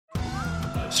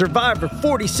Survivor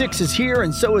 46 is here,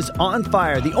 and so is On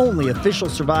Fire, the only official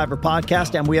Survivor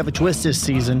podcast, and we have a twist this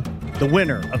season. The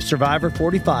winner of Survivor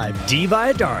 45, Dee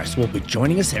Valladares, will be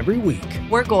joining us every week.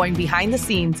 We're going behind the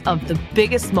scenes of the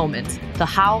biggest moments, the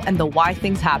how and the why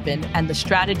things happen, and the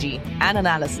strategy and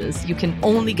analysis you can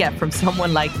only get from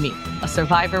someone like me, a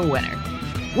Survivor winner.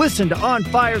 Listen to On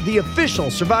Fire, the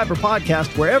official Survivor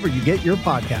podcast, wherever you get your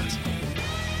podcasts.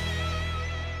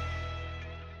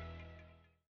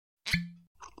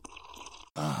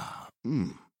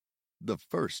 The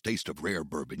first taste of rare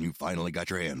bourbon you finally got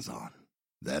your hands on.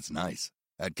 That's nice.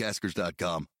 At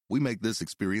Caskers.com, we make this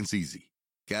experience easy.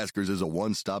 Caskers is a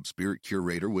one-stop spirit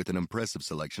curator with an impressive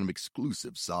selection of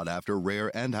exclusive, sought-after,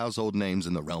 rare, and household names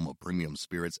in the realm of premium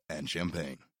spirits and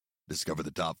champagne. Discover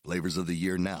the top flavors of the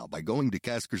year now by going to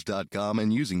Caskers.com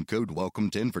and using code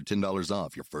WELCOME10 for $10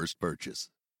 off your first purchase.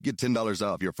 Get $10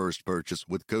 off your first purchase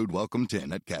with code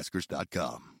WELCOME10 at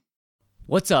Caskers.com.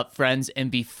 What's up, friends?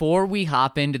 And before we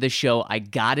hop into the show, I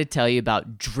gotta tell you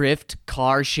about Drift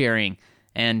car sharing.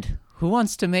 And who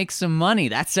wants to make some money?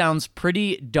 That sounds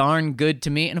pretty darn good to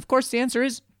me. And of course, the answer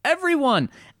is everyone.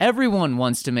 Everyone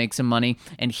wants to make some money.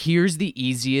 And here's the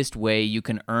easiest way you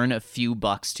can earn a few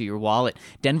bucks to your wallet.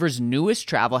 Denver's newest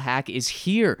travel hack is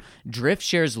here. Drift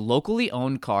shares locally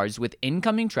owned cars with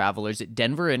incoming travelers at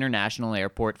Denver International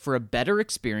Airport for a better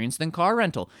experience than car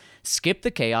rental. Skip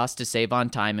the chaos to save on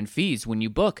time and fees when you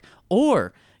book,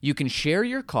 or you can share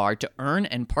your car to earn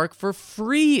and park for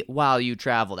free while you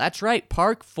travel. That's right,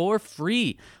 park for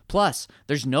free. Plus,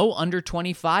 there's no under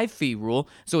 25 fee rule,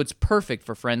 so it's perfect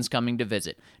for friends coming to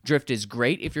visit. Drift is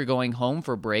great if you're going home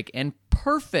for a break and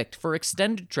perfect for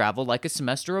extended travel like a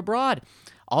semester abroad.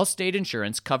 Allstate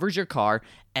Insurance covers your car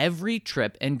every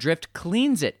trip, and Drift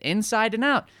cleans it inside and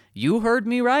out. You heard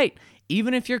me right.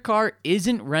 Even if your car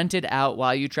isn't rented out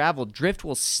while you travel, Drift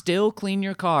will still clean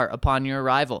your car upon your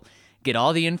arrival. Get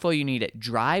all the info you need at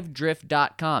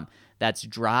drivedrift.com. That's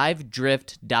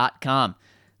drivedrift.com.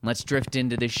 Let's drift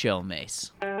into the show,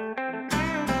 Mace.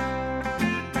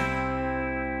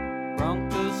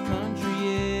 Broncos country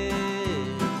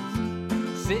is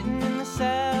sitting in the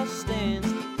south stands,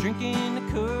 drinking the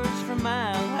Coors from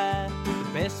Mile High. The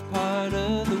best part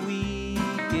of the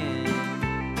weekend,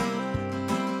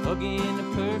 hugging a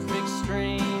perfect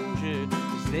stranger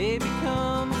as they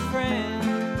become a friend,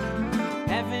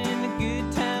 having a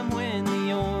good time when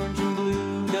the orange and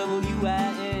blue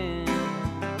WIN,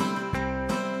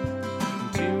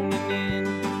 tuning in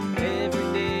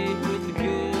every day with the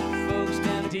good folks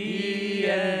down at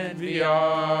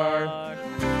DNVR.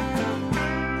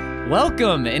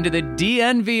 Welcome into the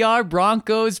DNVR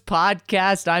Broncos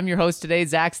podcast. I'm your host today,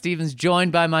 Zach Stevens,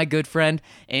 joined by my good friend,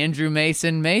 Andrew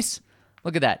Mason. Mace,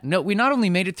 look at that. No, we not only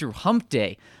made it through hump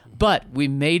day, but we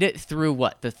made it through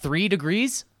what, the 3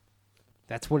 degrees?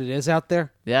 That's what it is out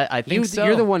there? Yeah, I think so.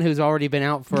 You're the one who's already been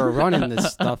out for a run in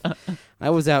this stuff. I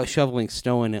was out shoveling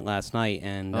snow in it last night,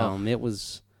 and it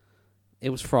was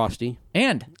frosty.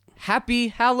 And happy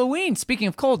Halloween. Speaking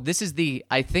of cold,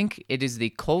 I think it is the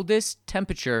coldest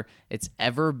temperature it's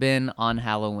ever been on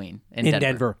Halloween in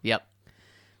Denver. Yep.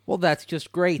 Well, that's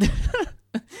just great.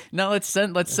 Now let's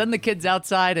send the kids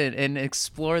outside and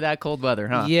explore that cold weather,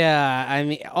 huh? Yeah, I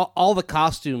mean, all the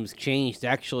costumes changed.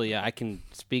 Actually, I can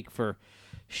speak for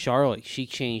Charlotte. She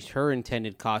changed her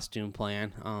intended costume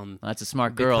plan. That's a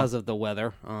smart girl. Because of the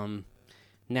weather.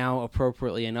 Now,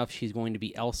 appropriately enough, she's going to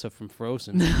be Elsa from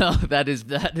Frozen. No, that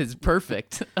is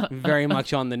perfect. Very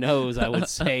much on the nose, I would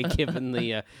say, given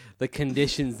the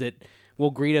conditions that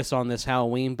will greet us on this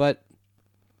Halloween. But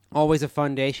always a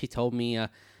fun day. She told me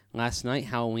last night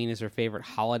Halloween is her favorite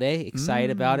holiday. Excited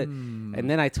about it. And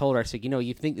then I told her, I said,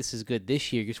 you think this is good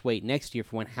this year, just wait next year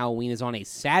for when Halloween is on a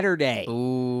Saturday.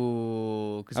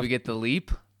 Ooh, because we get the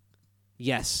leap?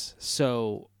 Yes.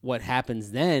 So what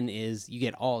happens then is you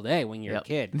get all day when you're a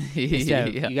kid.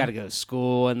 Yep. You got to go to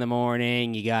school in the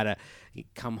morning. You got to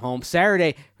come home.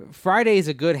 Friday is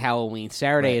a good Halloween.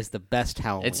 Saturday is the best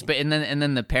Halloween. And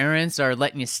then the parents are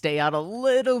letting you stay out a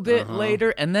little bit later,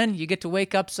 and then you get to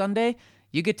wake up Sunday.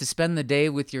 You get to spend the day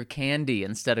with your candy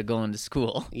instead of going to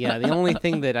school. Yeah, the only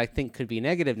thing that I think could be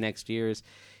negative next year is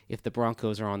if the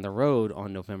Broncos are on the road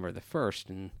on November the 1st,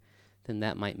 and then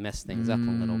that might mess things up a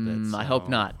little bit. So I hope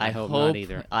not. I hope not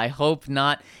either. I hope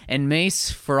not. And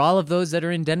Mace, for all of those that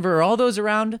are in Denver or all those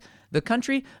around the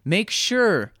country, make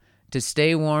sure to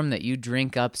stay warm that you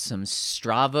drink up some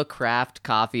Strava Craft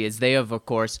coffee, as they have, of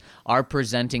course, our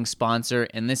presenting sponsor,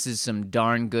 and this is some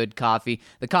darn good coffee.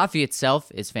 The coffee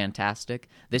itself is fantastic.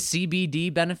 The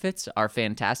CBD benefits are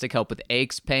fantastic, help with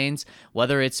aches, pains,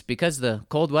 whether it's because the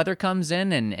cold weather comes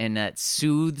in and that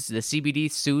soothes, the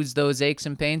CBD soothes those aches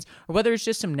and pains, or whether it's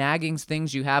just some nagging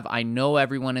things you have. I know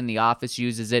everyone in the office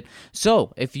uses it.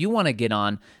 So if you want to get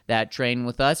on that train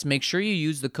with us, make sure you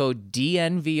use the code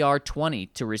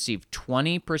DNVR20 to receive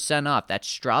 20% off. That's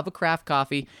Strava Craft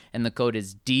Coffee, and the code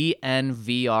is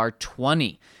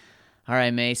DNVR20. All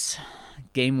right, Mace,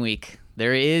 game week.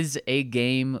 There is a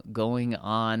game going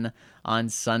on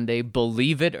Sunday,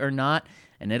 believe it or not,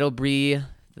 and it'll be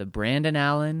the Brandon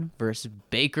Allen versus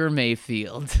Baker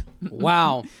Mayfield.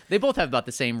 Wow. They both have about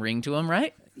the same ring to them,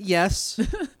 right? Yes.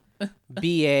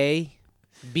 BA,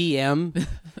 BM.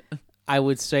 I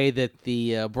would say that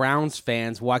the Browns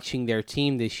fans watching their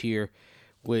team this year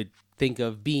would think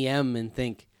of BM and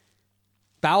think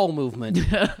bowel movement,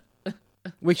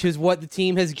 which is what the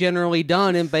team has generally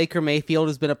done, and Baker Mayfield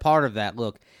has been a part of that.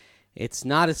 Look, it's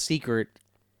not a secret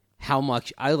how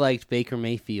much I liked Baker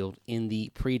Mayfield in the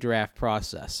pre-draft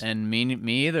process. And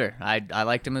me either. I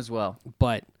liked him as well.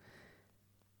 But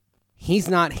he's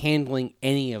not handling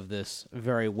any of this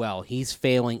very well. He's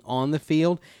failing on the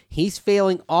field. He's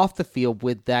failing off the field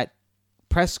with that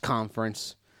press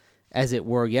conference, as it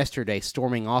were, yesterday,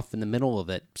 storming off in the middle of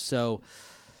it. So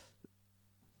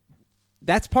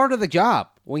that's part of the job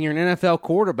when you're an NFL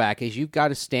quarterback, is you've got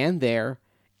to stand there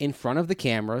in front of the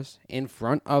cameras, in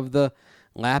front of the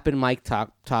Lap and Mike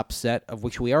top set, of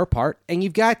which we are a part, and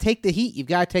you've got to take the heat. You've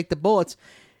got to take the bullets.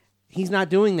 He's not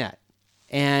doing that.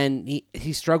 And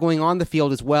he's struggling on the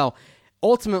field as well.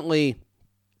 Ultimately,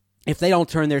 if they don't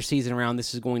turn their season around,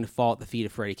 this is going to fall at the feet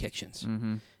of Freddie Kitchens.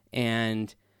 Mm-hmm.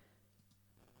 And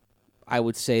I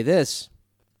would say this: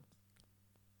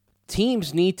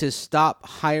 teams need to stop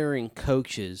hiring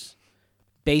coaches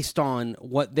based on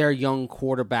what their young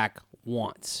quarterback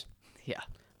wants. Yeah.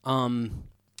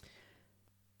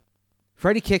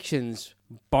 Freddie Kitchens,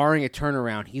 barring a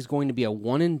turnaround, he's going to be a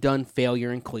one-and-done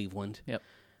failure in Cleveland. Yep.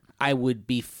 I would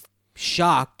be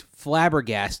shocked,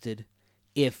 flabbergasted,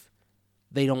 if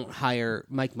they don't hire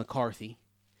Mike McCarthy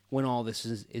when all this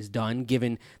is done,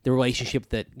 given the relationship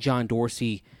that John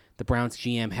Dorsey, the Browns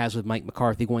GM, has with Mike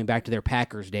McCarthy going back to their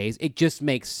Packers days. It just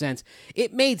makes sense.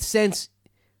 It made sense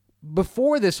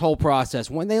before this whole process.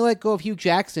 When they let go of Hugh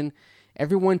Jackson,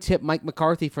 everyone tipped Mike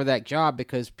McCarthy for that job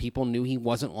because people knew he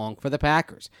wasn't long for the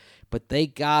Packers. But they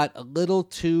got a little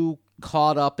too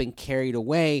caught up and carried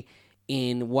away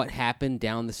in what happened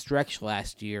down the stretch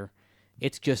last year.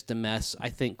 It's just a mess. I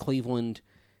think Cleveland,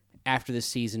 after this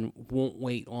season, won't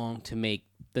wait long to make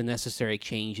the necessary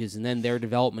changes, and then their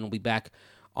development will be back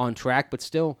on track. But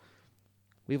still,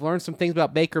 we've learned some things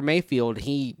about Baker Mayfield.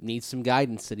 He needs some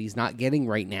guidance that he's not getting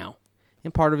right now.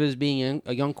 And part of it is being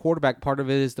a young quarterback. Part of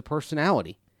it is the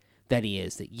personality that he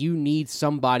is, that you need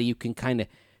somebody who can kind of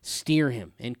steer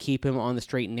him and keep him on the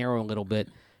straight and narrow a little bit.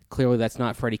 Clearly, that's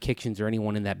not Freddie Kitchens or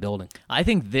anyone in that building. I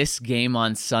think this game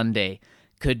on Sunday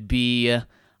could be,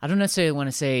 I don't necessarily want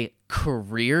to say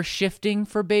career shifting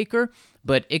for Baker,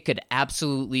 but it could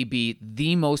absolutely be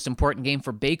the most important game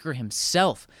for Baker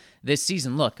himself this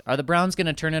season. Look, are the Browns going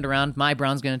to turn it around? My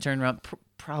Browns going to turn it around?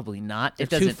 Probably not. They're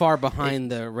too far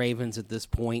behind the Ravens at this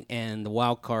point, and the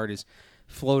wild card is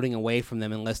floating away from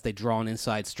them unless they draw an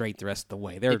inside straight the rest of the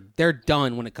way. They're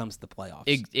done when it comes to the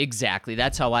playoffs. Exactly.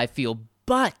 That's how I feel.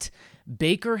 But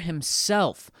Baker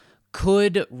himself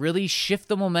could really shift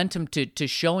the momentum to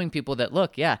showing people that,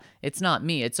 look, yeah, it's not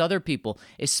me, it's other people.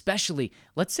 Especially,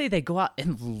 let's say they go out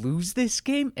and lose this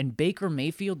game, and Baker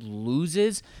Mayfield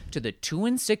loses to the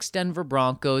 2-6 Denver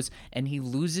Broncos, and he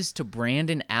loses to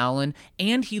Brandon Allen,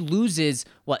 and he loses,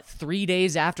 3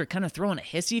 days after kind of throwing a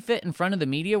hissy fit in front of the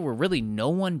media where really no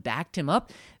one backed him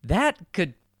up. That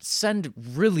could send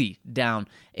really down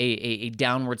a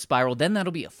downward spiral. Then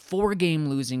that'll be a 4-game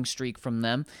losing streak from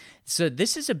them. So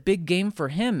this is a big game for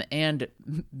him. And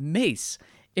Mace,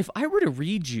 if I were to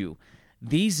read you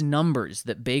these numbers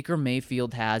that Baker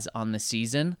Mayfield has on the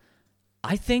season,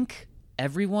 I think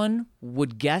everyone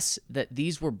would guess that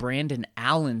these were Brandon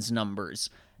Allen's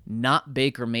numbers, not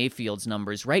Baker Mayfield's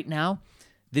numbers. Right now,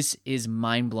 this is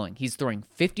mind-blowing. He's throwing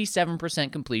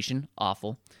 57% completion,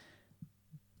 awful.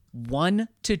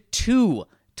 1-to-2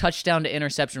 touchdown to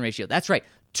interception ratio. That's right.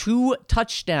 2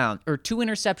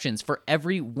 interceptions for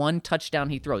every 1 touchdown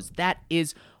he throws. That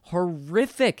is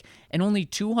horrific. And only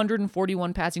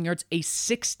 241 passing yards, a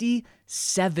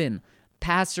 67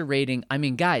 passer rating. I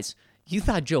mean, guys, you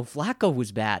thought Joe Flacco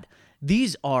was bad.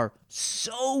 These are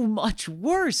so much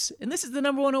worse. And this is the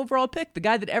number 1 overall pick, the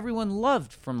guy that everyone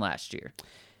loved from last year.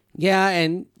 Yeah,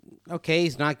 and okay,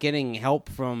 he's not getting help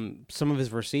from some of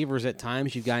his receivers at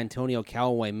times. You've got Antonio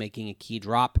Callaway making a key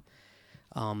drop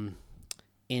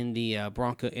in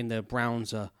the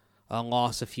Browns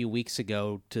loss a few weeks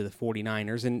ago to the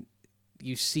 49ers. And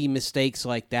you see mistakes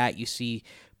like that. You see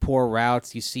poor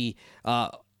routes. You see a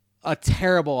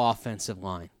terrible offensive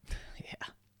line. Yeah.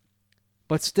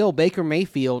 But still, Baker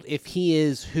Mayfield, if he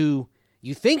is who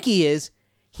you think he is,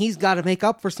 he's got to make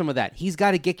up for some of that. He's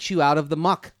got to get you out of the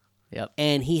muck. Yep.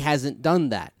 And he hasn't done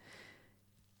that.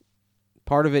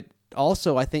 Part of it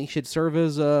also, I think, should serve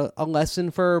as a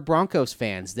lesson for Broncos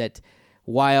fans that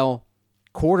while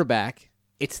quarterback,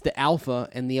 it's the alpha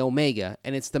and the omega,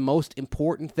 and it's the most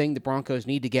important thing the Broncos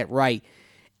need to get right,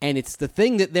 and it's the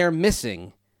thing that they're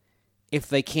missing if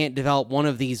they can't develop one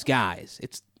of these guys.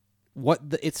 It's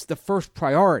the first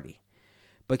priority.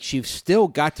 But you've still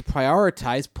got to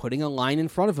prioritize putting a line in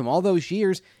front of him. All those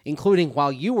years, including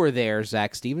while you were there,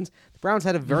 Zach Stevens, the Browns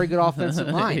had a very good offensive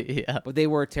line. Yeah. But they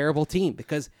were a terrible team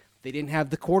because they didn't have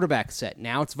the quarterback set.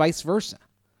 Now it's vice versa.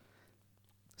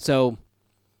 So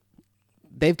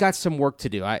they've got some work to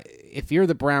do. If you're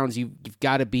the Browns, you've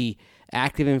got to be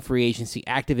active in free agency,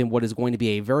 active in what is going to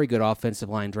be a very good offensive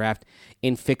line draft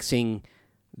in fixing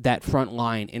that front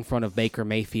line in front of Baker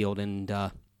Mayfield. And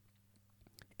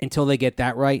until they get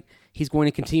that right, he's going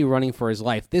to continue running for his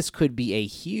life. This could be a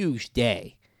huge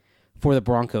day for the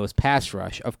Broncos pass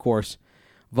rush. Of course,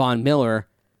 Von Miller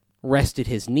rested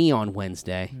his knee on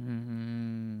Wednesday.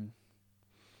 Mm-hmm.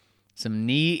 Some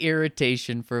knee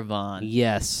irritation for Von.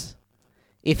 Yes.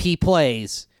 If he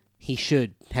plays, he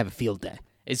should have a field day.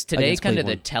 Is today kind of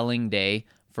the Cleveland. telling day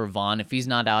for Von? If he's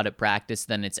not out at practice,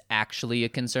 then it's actually a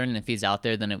concern. And if he's out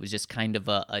there, then it was just kind of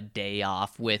a day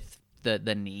off with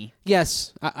the knee.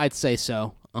 Yes, I'd say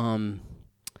so.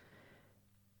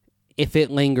 If it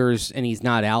lingers and he's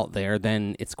not out there,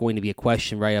 then it's going to be a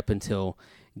question right up until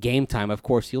game time. Of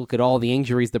course, you look at all the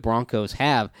injuries the Broncos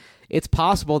have. It's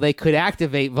possible they could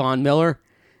activate Von Miller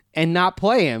and not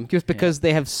play him just because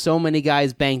they have so many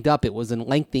guys banged up. It was a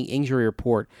lengthy injury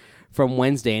report from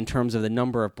Wednesday in terms of the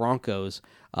number of Broncos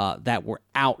that were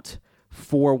out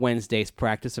for Wednesday's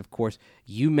practice. Of course,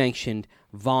 you mentioned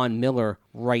Von Miller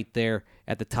right there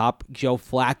at the top. Joe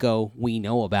Flacco, we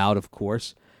know about, of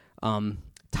course.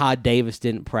 Todd Davis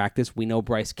didn't practice. We know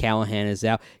Bryce Callahan is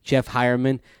out. Jeff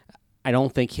Hireman, I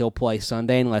don't think he'll play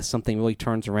Sunday unless something really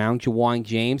turns around. Juwan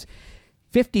James,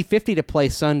 50-50 to play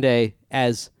Sunday,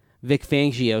 as Vic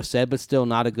Fangio said, but still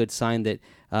not a good sign that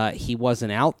he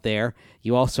wasn't out there.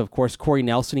 You also, of course, Corey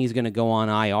Nelson, he's going to go on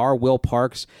IR. Will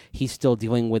Parks, he's still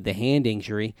dealing with the hand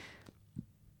injury.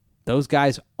 Those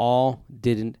guys all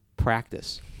didn't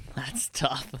practice. That's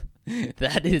tough.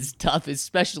 That is tough,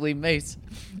 especially Mace,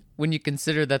 when you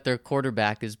consider that their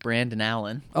quarterback is Brandon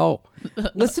Allen. Oh,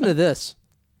 listen to this.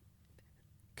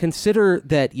 Consider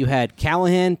that you had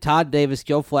Callahan, Todd Davis,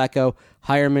 Joe Flacco,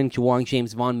 Hireman, Juwan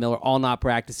James, Von Miller all not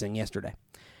practicing yesterday.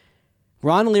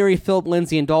 Ron Leary, Philip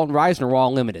Lindsay, and Dalton Reisner were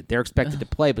all limited. They're expected to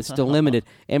play, but still limited.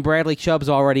 And Bradley Chubb's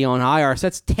already on IR. So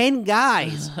that's 10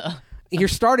 guys in your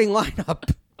starting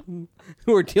lineup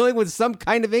who are dealing with some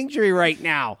kind of injury right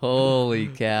now. Holy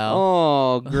cow.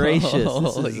 Oh, gracious.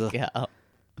 Holy cow.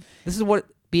 This is what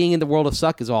being in the world of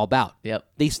suck is all about. Yep.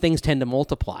 These things tend to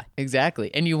multiply.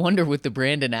 Exactly. And you wonder with the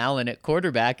Brandon Allen at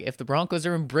quarterback if the Broncos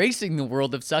are embracing the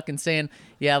world of suck and saying,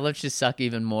 yeah, let's just suck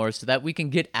even more so that we can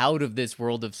get out of this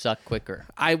world of suck quicker.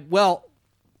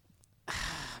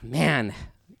 Man,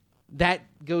 that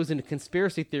goes into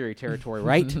conspiracy theory territory,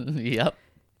 right? Yep.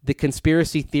 The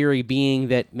conspiracy theory being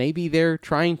that maybe they're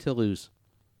trying to lose.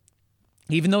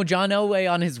 Even though John Elway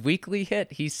on his weekly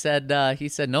hit, he said,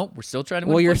 nope, we're still trying to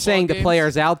win. Well, you're football saying games. the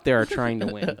players out there are trying to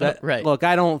win. Right. Look,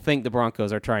 I don't think the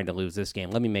Broncos are trying to lose this game.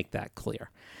 Let me make that clear.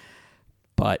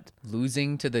 But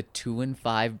Losing to the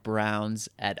 2-5 Browns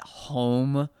at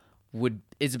home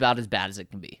is about as bad as it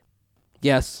can be.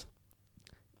 yes,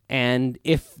 and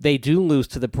if they do lose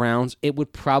to the Browns, it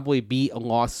would probably be a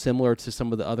loss similar to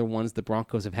some of the other ones the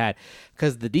Broncos have had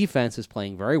because the defense is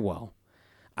playing very well.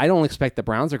 I don't expect the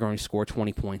Browns are going to score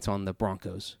 20 points on the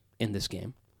Broncos in this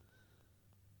game.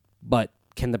 But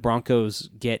can the Broncos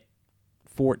get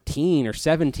 14 or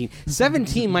 17?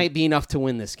 17 might be enough to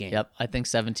win this game. Yep, I think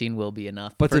 17 will be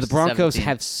enough. But do the First Broncos 17.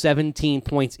 have 17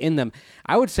 points in them?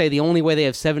 I would say the only way they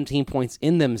have 17 points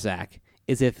in them, Zach,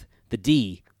 is if the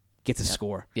D gets a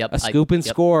score. Yep. A scoop and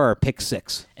score or a pick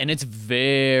six. And it's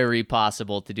very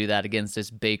possible to do that against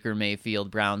this Baker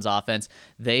Mayfield Browns offense.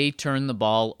 They turn the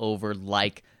ball over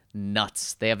like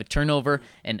nuts. They have a turnover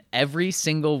in every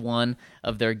single one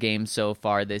of their games so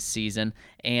far this season,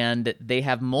 and they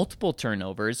have multiple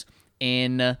turnovers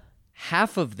in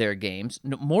half of their games,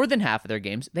 more than half of their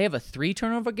games. They have a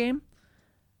 3-turnover game,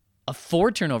 a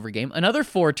 4-turnover game, another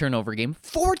 4-turnover game,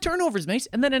 4 turnovers, Mace,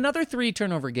 and then another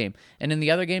 3-turnover game. And in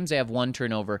the other games, they have 1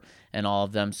 turnover in all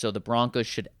of them. So the Broncos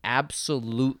should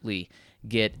absolutely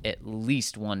get at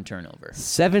least 1 turnover.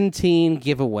 17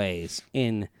 giveaways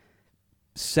in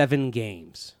 7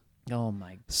 games. Oh,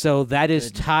 my. So that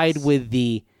is tied with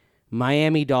the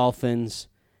Miami Dolphins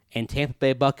and Tampa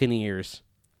Bay Buccaneers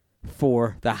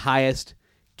for the highest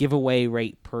giveaway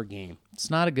rate per game.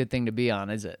 It's not a good thing to be on,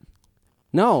 is it?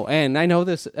 No, and I know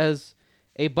this as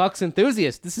a Bucs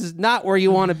enthusiast. This is not where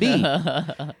you want to be.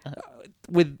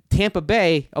 With Tampa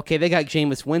Bay, okay, they got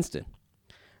Jameis Winston.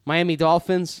 Miami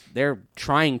Dolphins, they're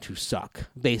trying to suck,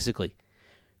 basically.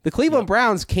 The Cleveland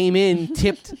Browns came in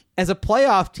tipped as a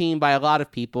playoff team by a lot of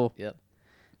people,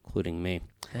 including me.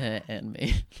 And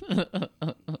me.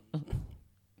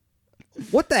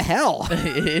 What the hell?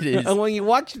 It is. When you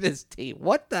watch this team,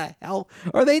 what the hell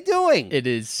are they doing? It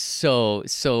is so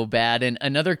bad. And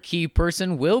another key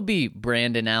person will be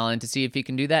Brandon Allen to see if he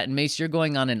can do that. And Mace, you're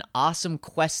going on an awesome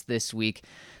quest this week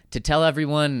to tell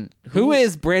everyone who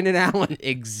is Brandon Allen.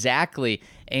 Exactly.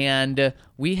 And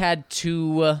we had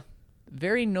 2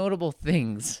 very notable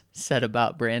things said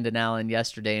about Brandon Allen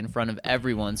yesterday in front of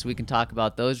everyone. So we can talk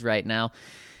about those right now.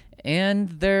 And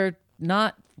they're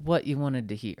not what you wanted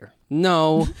to hear.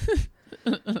 No.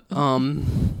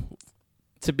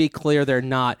 To be clear, they're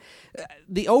not.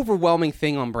 The overwhelming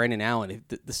thing on Brandon Allen,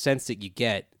 the sense that you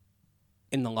get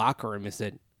in the locker room, is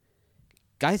that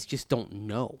guys just don't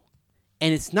know.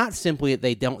 And it's not simply that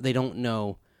they don't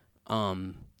know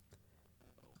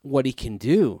what he can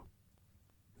do.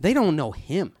 They don't know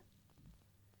him.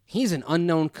 He's an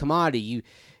unknown commodity.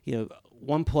 You know,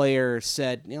 one player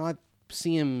said, I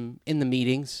see him in the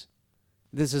meetings.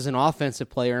 This is an offensive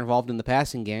player involved in the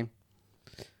passing game,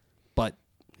 but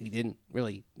he didn't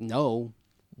really know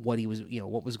what he was,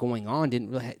 what was going on.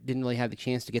 Didn't really have the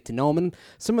chance to get to know him, and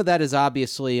some of that is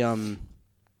obviously,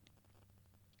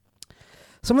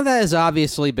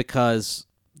 because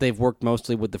they've worked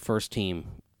mostly with the first team,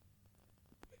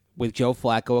 with Joe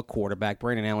Flacco a quarterback.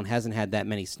 Brandon Allen hasn't had that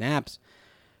many snaps,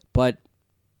 but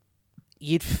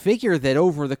you'd figure that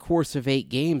over the course of 8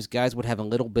 games, guys would have a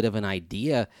little bit of an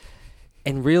idea.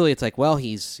 And really, it's like, well,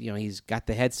 he's got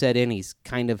the headset in, he's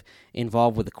kind of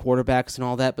involved with the quarterbacks and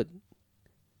all that, but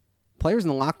players in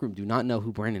the locker room do not know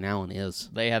who Brandon Allen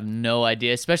is. They have no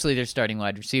idea, especially their starting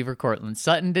wide receiver, Cortland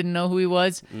Sutton, didn't know who he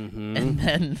was. Mm-hmm. And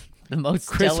then the most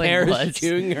Chris telling Harris was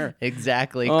Jr.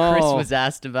 Exactly. Oh. Chris was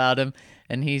asked about him,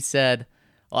 and he said,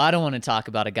 well, I don't want to talk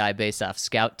about a guy based off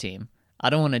scout team.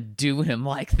 I don't want to do him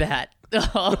like that.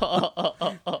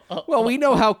 Well, we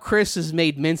know how Chris has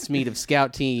made mincemeat of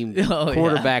scout team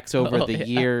quarterbacks over the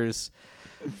years.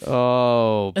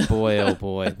 Oh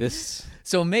boy.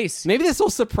 So Mace, maybe this will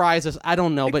surprise us. I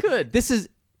don't know, but could. This is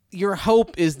your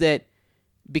hope is that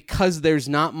because there's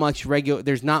not much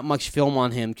film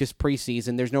on him, just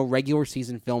preseason. There's no regular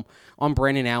season film on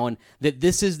Brandon Allen. That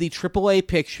this is the AAA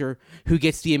picture who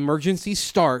gets the emergency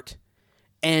start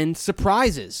and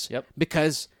surprises. Yep.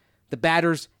 Because the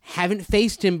batters haven't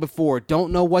faced him before,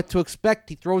 don't know what to expect.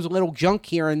 He throws a little junk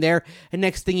here and there, and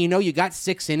next thing you know, you got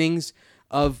 6 innings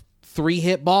of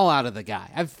 3-hit ball out of the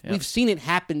guy. We've seen it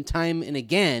happen time and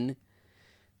again.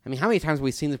 I mean, how many times have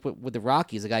we seen this with the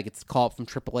Rockies? A guy gets called up from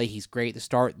AAA, he's great at the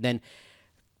start, then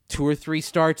 2 or 3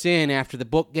 starts in after the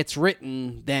book gets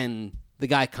written, then the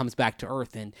guy comes back to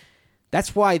earth. And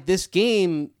that's why this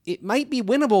game, it might be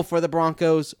winnable for the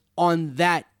Broncos on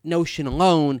that notion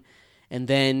alone. And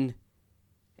then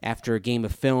after a game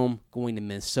of film, going to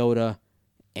Minnesota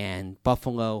and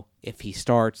Buffalo, if he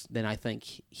starts, then I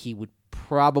think he would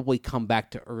probably come back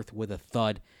to earth with a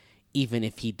thud, even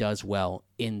if he does well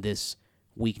in this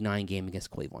Week 9 game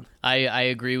against Cleveland. I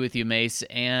agree with you, Mace.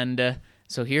 And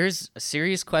so here's a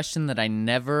serious question that I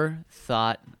never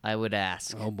thought I would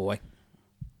ask. Oh, boy.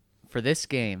 For this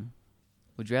game,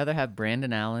 would you rather have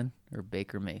Brandon Allen or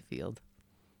Baker Mayfield?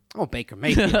 Oh, Baker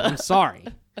Mayfield. I'm sorry.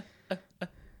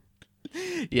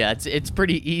 Yeah, it's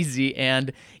pretty easy,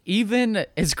 and even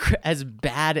as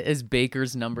bad as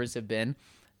Baker's numbers have been,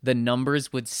 the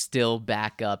numbers would still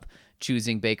back up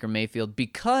choosing Baker Mayfield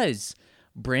because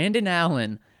Brandon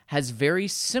Allen has very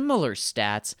similar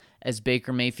stats as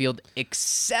Baker Mayfield,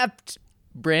 except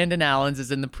Brandon Allen's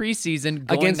is in the preseason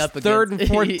going against up third and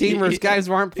fourth teamers, guys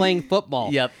who aren't playing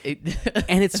football. Yep.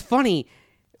 And it's funny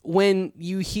when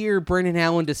you hear Brandon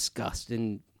Allen discussed,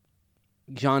 and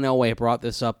John Elway brought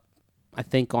this up, I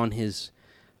think, on his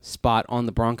spot on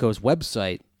the Broncos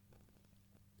website,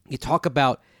 you talk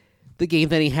about the game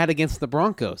that he had against the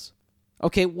Broncos.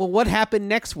 Okay, well, what happened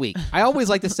next week? I always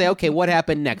like to say, okay, what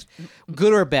happened next?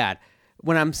 Good or bad?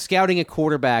 When I'm scouting a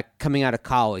quarterback coming out of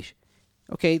college,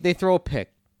 okay, they throw a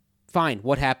pick. Fine,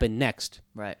 what happened next?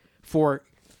 Right. For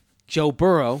Joe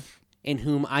Burrow, in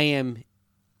whom I am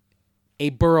a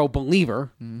Burrow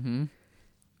believer,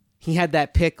 he had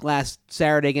that pick last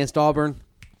Saturday against Auburn,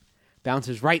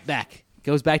 bounces right back,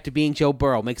 goes back to being Joe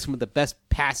Burrow, makes some of the best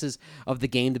passes of the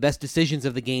game, the best decisions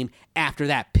of the game after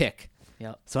that pick.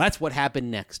 Yep. So that's what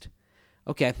happened next.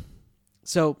 Okay,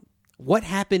 so what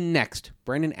happened next?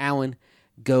 Brandon Allen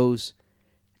goes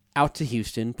out to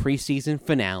Houston, preseason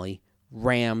finale,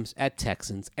 Rams at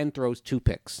Texans, and throws 2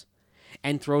 picks,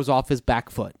 and throws off his back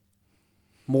foot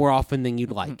more often than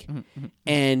you'd like.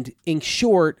 And in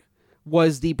short,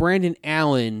 was the Brandon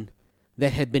Allen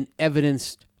that had been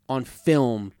evidenced on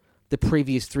film the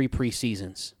previous 3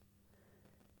 preseasons.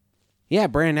 Yeah,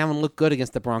 Brandon Allen looked good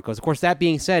against the Broncos. Of course, that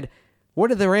being said, what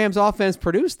did the Rams offense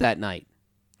produce that night?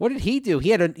 What did he do?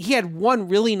 He had one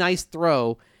really nice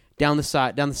throw down the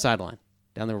sideline,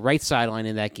 down the right sideline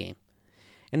in that game.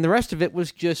 And the rest of it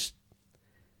was just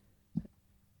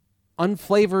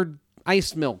unflavored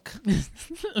ice milk.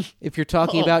 If you're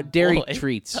talking about dairy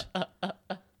treats.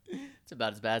 It's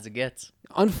about as bad as it gets.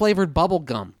 Unflavored bubble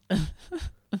gum.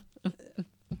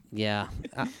 Yeah.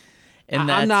 And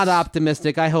I'm not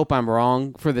optimistic. I hope I'm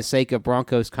wrong for the sake of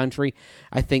Broncos country.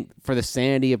 I think for the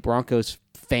sanity of Broncos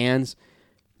fans,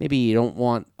 maybe you don't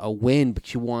want a win,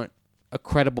 but you want a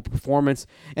credible performance.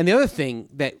 And the other thing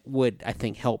that would, I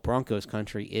think, help Broncos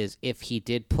country is if he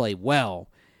did play well,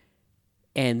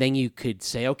 and then you could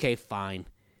say, okay, fine.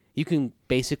 You can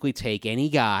basically take any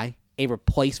guy, a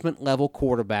replacement-level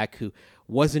quarterback who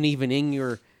wasn't even in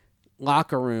your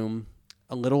locker room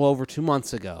a little over 2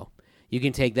 months ago. You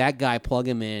can take that guy, plug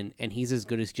him in, and he's as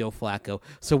good as Joe Flacco.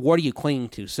 So what are you clinging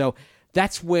to? So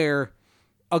that's where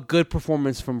a good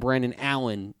performance from Brandon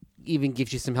Allen even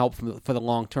gives you some help for the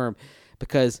long term,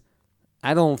 because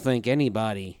I don't think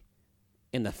anybody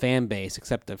in the fan base,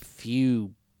 except a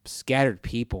few scattered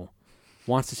people,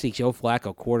 wants to see Joe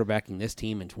Flacco quarterbacking this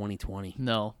team in 2020.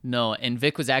 No. And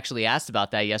Vic was actually asked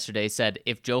about that yesterday. He said,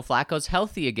 if Joe Flacco's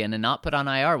healthy again and not put on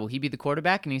IR, will he be the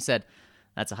quarterback? And he said,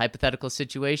 that's a hypothetical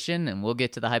situation, and we'll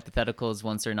get to the hypotheticals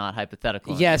once they're not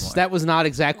hypothetical Yes, anymore. that was not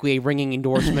exactly a ringing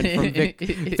endorsement from Vic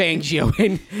Fangio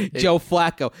and Joe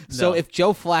Flacco. So if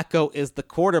Joe Flacco is the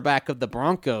quarterback of the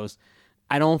Broncos,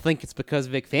 I don't think it's because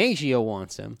Vic Fangio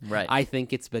wants him. Right. I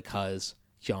think it's because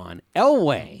John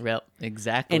Elway. Yep,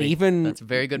 exactly. And even, that's a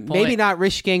very good point. Maybe not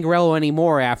Rich Gangarello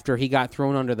anymore after he got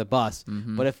thrown under the bus,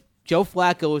 but if Joe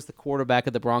Flacco is the quarterback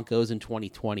of the Broncos in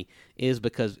 2020, it is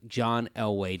because John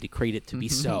Elway decreed it to be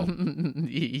so.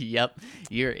 Yep,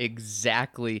 you're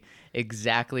exactly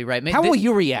right. How will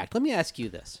you react? Let me ask you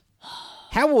this.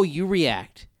 How will you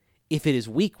react if it is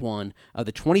week 1 of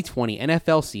the 2020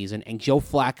 NFL season and Joe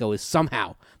Flacco is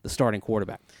somehow the starting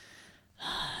quarterback?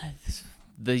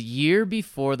 The year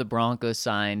before the Broncos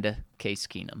signed Case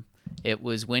Keenum, it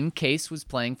was when Case was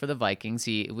playing for the Vikings.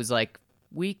 It was like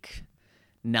week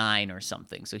 9 or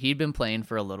something. So he'd been playing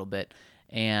for a little bit.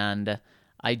 And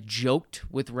I joked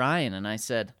with Ryan and I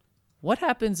said, what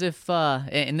happens if,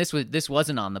 and this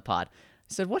wasn't on the pod.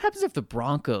 I said, what happens if the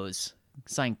Broncos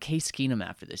sign Case Keenum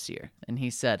after this year? And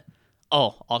he said,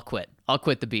 oh, I'll quit. I'll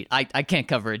quit the beat. I can't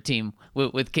cover a team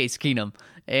with Case Keenum.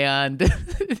 And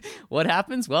what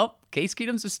happens? Well, Case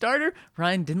Keenum's a starter.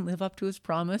 Ryan didn't live up to his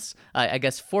promise. I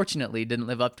guess fortunately didn't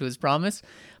live up to his promise.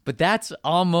 But that's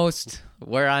almost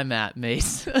where I'm at,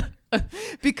 Mace.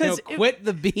 Because quit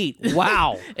the beat.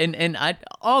 Wow. and I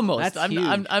almost. That's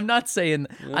huge. I'm not saying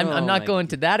I'm not going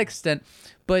to that extent,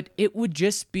 but it would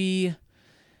just be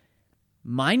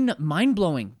mind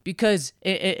blowing, because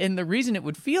and the reason it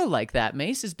would feel like that,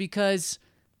 Mace, is because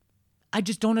I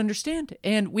just don't understand,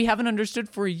 and we haven't understood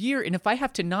for a year. And if I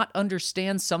have to not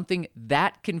understand something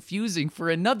that confusing for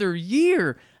another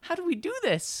year, how do we do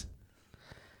this?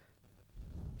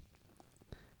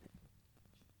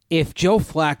 If Joe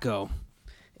Flacco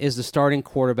is the starting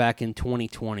quarterback in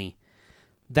 2020,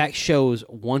 that shows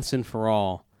once and for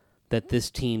all that this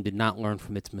team did not learn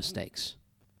from its mistakes.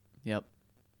 Yep.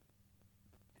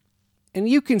 And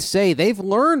you can say they've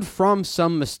learned from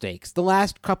some mistakes. The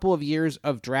last couple of years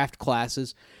of draft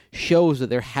classes shows that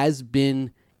there has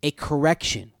been a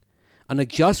correction, an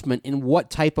adjustment in what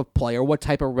type of player, what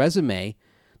type of resume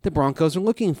the Broncos are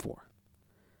looking for.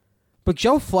 But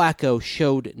Joe Flacco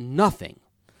showed nothing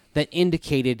that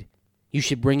indicated you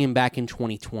should bring him back in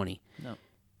 2020. No.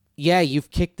 yeah, you've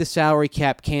kicked the salary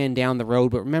cap can down the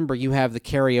road, but remember, you have the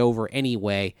carryover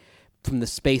anyway from the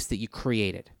space that you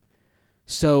created.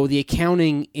 So the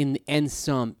accounting in the end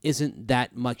sum isn't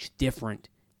that much different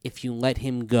if you let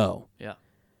him go. Yeah.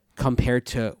 Compared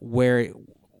to where it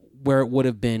would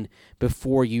have been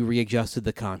before you readjusted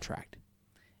the contract.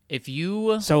 If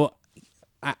you So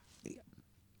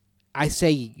I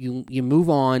say you move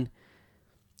on.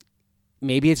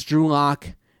 Maybe it's Drew Lock,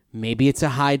 maybe it's a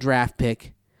high draft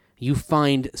pick. You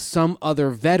find some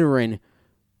other veteran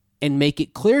and make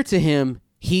it clear to him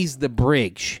he's the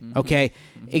bridge. Okay?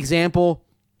 Example,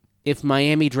 if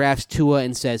Miami drafts Tua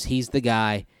and says he's the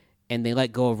guy and they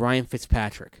let go of Ryan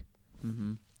Fitzpatrick.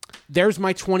 There's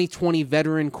my 2020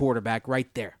 veteran quarterback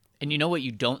right there. And you know what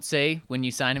you don't say when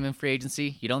you sign him in free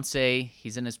agency? You don't say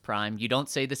he's in his prime. You don't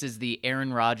say this is the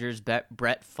Aaron Rodgers,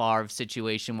 Brett Favre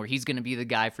situation where he's going to be the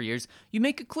guy for years. You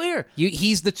make it clear.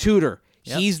 He's the tutor.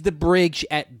 Yep. He's the bridge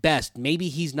at best. Maybe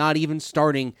he's not even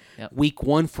starting week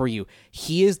 1 for you.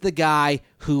 He is the guy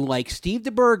who, like Steve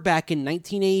DeBerg back in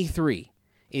 1983,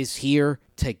 is here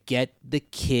to get the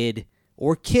kid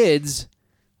or kids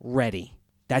ready.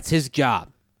 That's his job.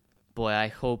 Boy, I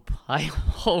hope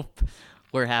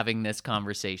we're having this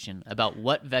conversation about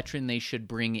what veteran they should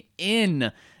bring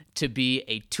in to be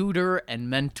a tutor and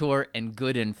mentor and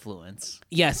good influence.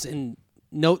 Yes, and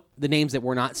note the names that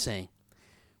we're not saying.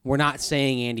 We're not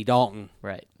saying Andy Dalton.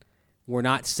 Right. We're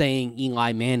not saying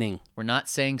Eli Manning. We're not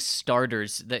saying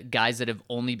starters, that guys that have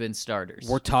only been starters.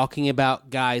 We're talking about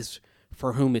guys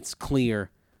for whom it's clear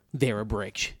they're a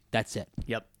bridge. That's it.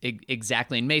 Yep,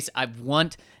 exactly. And Mace, I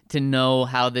want to know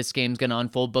how this game's going to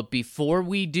unfold, but before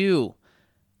we do,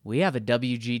 we have a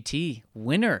WGT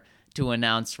winner to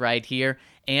announce right here,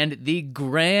 and the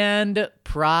grand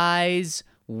prize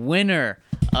winner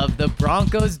of the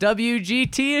Broncos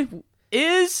WGT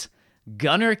is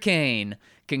Gunnar Kane.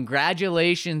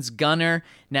 Congratulations, Gunnar.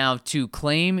 Now, to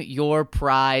claim your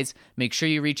prize, make sure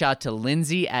you reach out to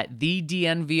Lindsay at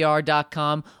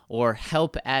thednvr.com or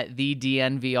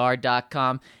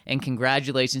help@thednvr.com. And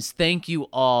congratulations. Thank you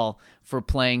all for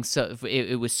playing.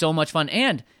 It was so much fun.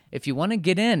 And if you want to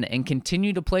get in and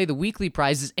continue to play the weekly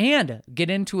prizes and get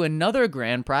into another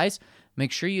grand prize,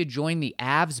 make sure you join the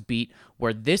Avs Beat,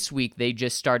 where this week they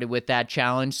just started with that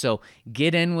challenge. So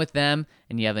get in with them,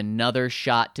 and you have another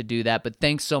shot to do that. But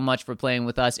thanks so much for playing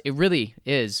with us. It really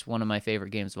is one of my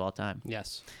favorite games of all time.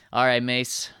 Yes. All right,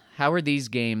 Mace, how are these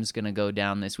games going to go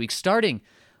down this week? Starting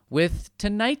with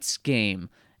tonight's game,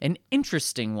 an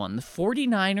interesting one. The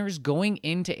 49ers going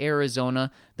into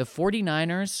Arizona. The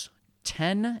 49ers,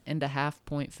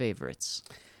 10.5-point favorites.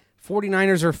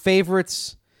 49ers are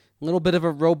favorites. A little bit of a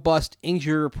robust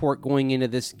injury report going into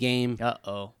this game.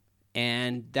 Uh-oh.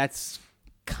 And that's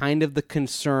kind of the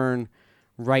concern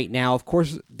right now. Of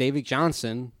course, David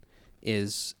Johnson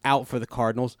is out for the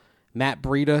Cardinals. Matt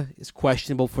Breida is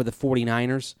questionable for the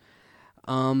 49ers.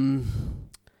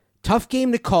 Tough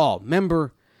game to call.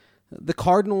 Remember, the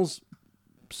Cardinals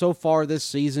so far this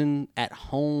season at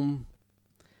home,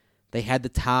 they had the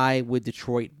tie with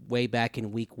Detroit way back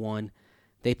in week 1.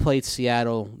 They played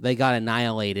Seattle. They got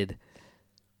annihilated.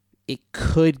 It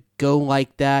could go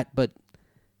like that, but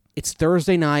it's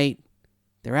Thursday night.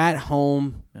 They're at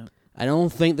home. Yeah. I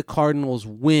don't think the Cardinals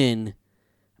win,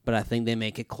 but I think they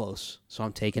make it close. So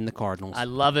I'm taking the Cardinals. I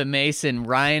love it, Mason.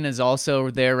 Ryan is also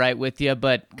there right with you,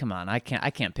 but come on, I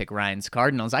can't pick Ryan's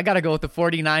Cardinals. I got to go with the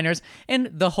 49ers.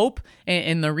 And the hope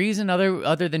and the reason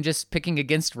other than just picking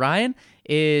against Ryan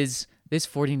is this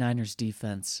 49ers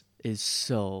defense is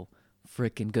so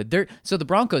freaking good. So the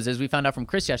Broncos, as we found out from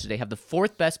Chris yesterday, have the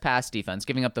 4th best pass defense,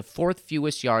 giving up the 4th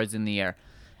fewest yards in the air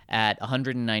at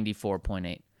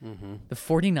 194.8. The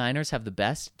 49ers have the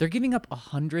best. They're giving up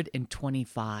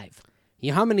 125.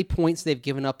 You know how many points they've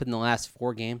given up in the last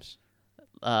 4 games?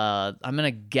 I'm going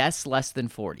to guess less than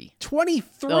 40.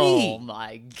 23! Oh,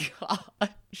 my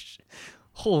gosh.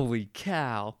 Holy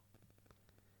cow.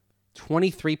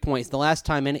 23 points. The last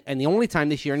time, and the only time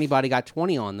this year anybody got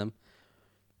 20 on them,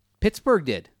 Pittsburgh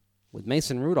did with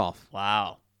Mason Rudolph.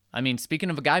 Wow. I mean,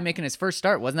 speaking of a guy making his first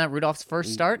start, wasn't that Rudolph's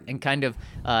first start and kind of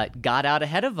got out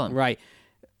ahead of him? Right.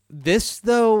 This,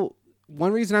 though,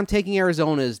 one reason I'm taking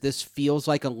Arizona is this feels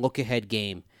like a look-ahead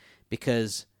game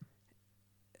because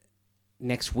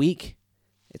next week,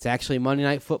 it's actually Monday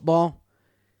Night Football.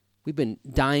 We've been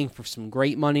dying for some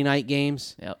great Monday night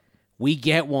games. Yep. We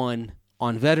get one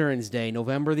on Veterans Day,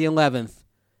 November the 11th.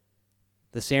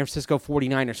 The San Francisco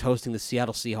 49ers hosting the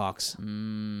Seattle Seahawks.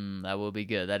 That will be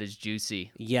good. That is juicy.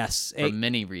 Yes. For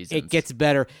many reasons. It gets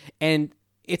better. And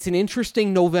it's an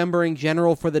interesting November in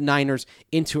general for the Niners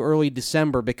into early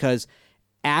December because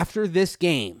after this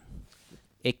game,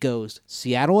 it goes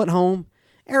Seattle at home,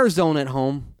 Arizona at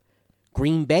home,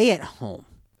 Green Bay at home,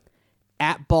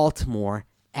 at Baltimore,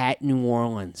 at New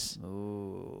Orleans.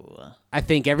 Ooh. I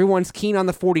think everyone's keen on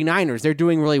the 49ers. They're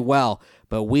doing really well,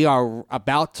 but we are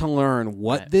about to learn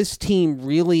what this team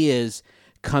really is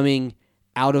coming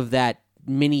out of that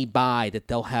mini bye that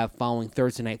they'll have following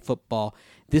Thursday Night Football.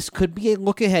 This could be a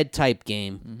look-ahead type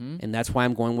game, and that's why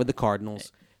I'm going with the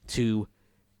Cardinals to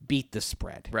beat the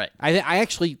spread. Right. I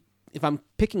actually, if I'm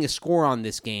picking a score on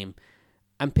this game,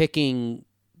 I'm picking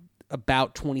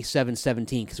about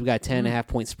 27-17 because we got a 10.5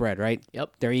 point spread, right?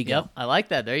 Yep. There you go. Yep. I like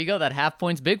that. There you go. That half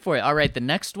point's big for you. All right. The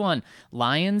next one,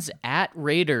 Lions at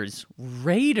Raiders.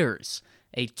 Raiders,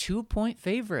 a 2-point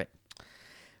favorite.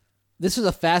 This is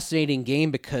a fascinating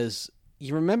game because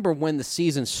you remember when the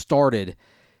season started,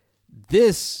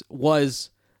 this was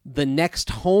the next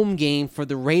home game for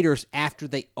the Raiders after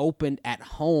they opened at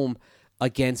home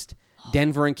against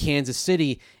Denver and Kansas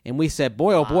City, and we said,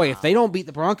 boy, oh boy, if they don't beat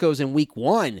the Broncos in week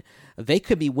 1, they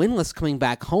could be winless coming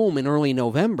back home in early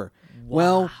November.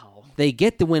 Well, they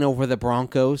get the win over the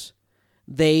Broncos.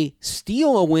 They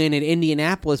steal a win at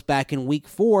Indianapolis back in week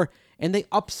 4, and they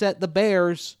upset the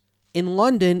Bears in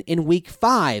London in week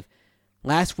 5.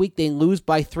 Last week, they lose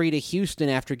by 3 to Houston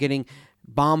after getting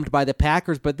bombed by the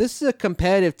Packers, but this is a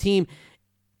competitive team.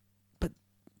 But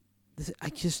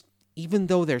even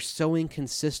though they're so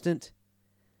inconsistent,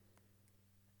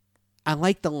 I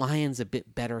like the Lions a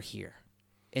bit better here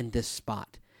in this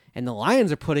spot. And the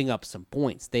Lions are putting up some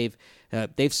points. They've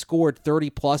scored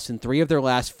 30-plus in 3 of their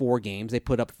last 4 games. They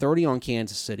put up 30 on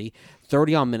Kansas City,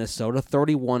 30 on Minnesota,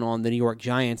 31 on the New York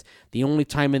Giants. The only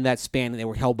time in that span they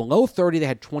were held below 30, they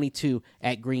had 22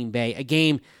 at Green Bay, a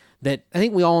game that I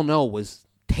think we all know was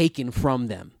taken from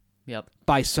them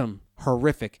by some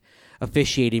horrific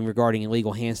officiating regarding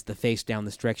illegal hands to the face down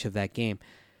the stretch of that game.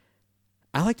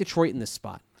 I like Detroit in this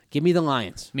spot. Give me the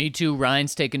Lions. Me too.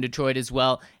 Ryan's taking Detroit as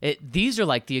well. These are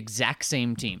like the exact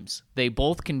same teams. They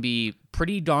both can be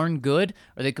pretty darn good,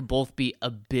 or they could both be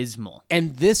abysmal.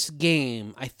 And this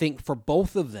game, I think, for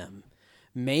both of them,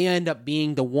 may end up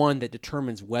being the one that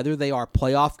determines whether they are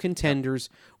playoff contenders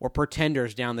or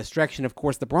pretenders down the stretch. And, of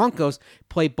course, the Broncos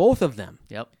play both of them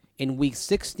in weeks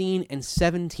 16 and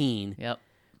 17.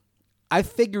 I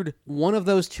figured one of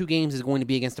those 2 games is going to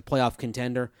be against a playoff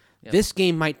contender. This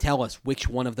game might tell us which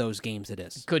one of those games it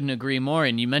is. Couldn't agree more.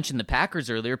 And you mentioned the Packers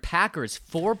earlier. Packers,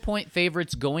 4-point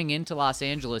favorites going into Los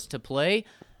Angeles to play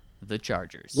the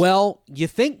Chargers. Well, you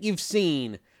think you've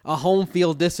seen a home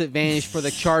field disadvantage for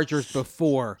the Chargers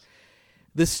before.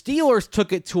 The Steelers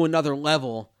took it to another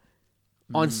level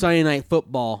on Sunday Night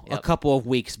Football a couple of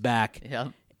weeks back.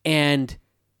 And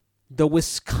the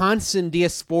Wisconsin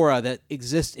diaspora that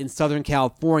exists in Southern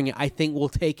California, I think, will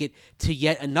take it to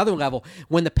yet another level.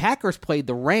 When the Packers played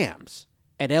the Rams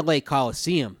at LA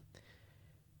Coliseum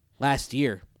last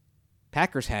year,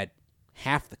 Packers had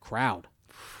half the crowd,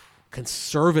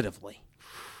 conservatively.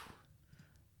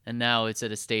 And now it's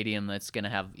at a stadium that's going to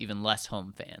have even less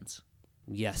home fans.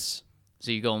 Yes.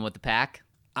 So you going with the Pack?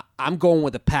 I'm going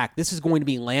with the Pack. This is going to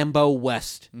be Lambeau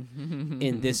West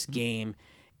in this game.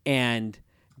 And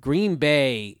Green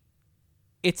Bay,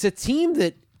 it's a team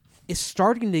that is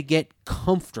starting to get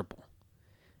comfortable.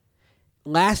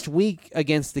 Last week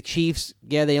against the Chiefs,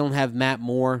 they don't have Matt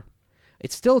Moore.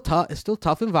 It's still tough. It's still a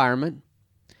tough environment.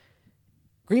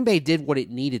 Green Bay did what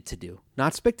it needed to do.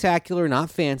 Not spectacular,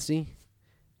 not fancy.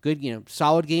 Good,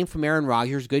 solid game from Aaron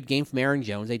Rodgers, good game from Aaron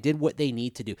Jones. They did what they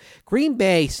need to do. Green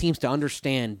Bay seems to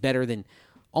understand better than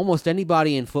almost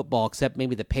anybody in football, except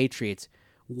maybe the Patriots,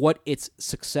 what its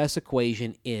success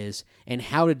equation is and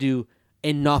how to do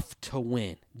enough to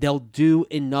win. They'll do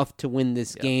enough to win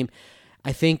this game.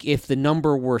 I think if the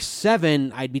number were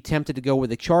 7, I'd be tempted to go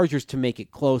with the Chargers to make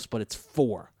it close, but it's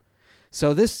 4.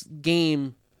 So this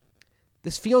game,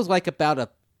 this feels like about a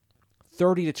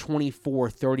 30-24,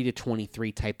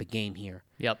 30-23 type of game here.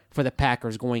 For the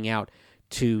Packers going out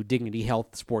to Dignity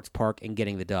Health Sports Park and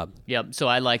getting the dub. So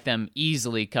I like them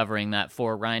easily covering that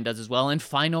 4. Ryan does as well. And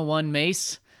final one,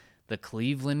 Mace, the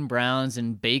Cleveland Browns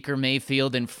and Baker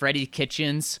Mayfield and Freddie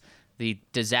Kitchens, the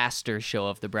disaster show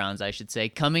of the Browns, I should say,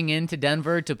 coming into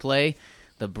Denver to play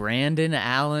the Brandon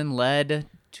Allen-led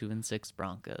 2-6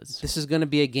 Broncos. This is going to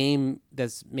be a game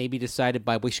that's maybe decided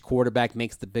by which quarterback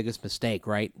makes the biggest mistake,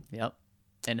 right?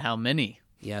 And how many?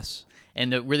 Yes.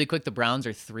 And really quick, the Browns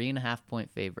are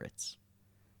 3.5-point favorites.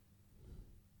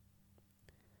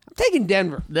 I'm taking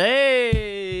Denver.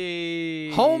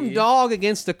 Home dog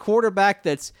against a quarterback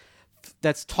that's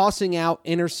tossing out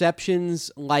interceptions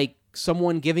like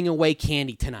someone giving away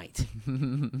candy tonight.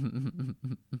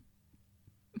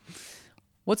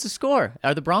 What's the score?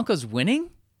 Are the Broncos winning?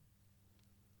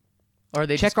 Or are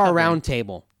they Check just our covering? round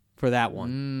table for that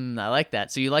one. I like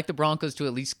that. So you like the Broncos to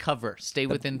at least cover, stay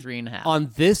within 3.5.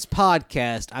 On this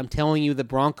podcast, I'm telling you the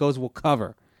Broncos will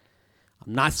cover.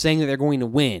 I'm not saying that they're going to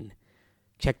win.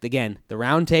 Check again, the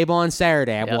round table on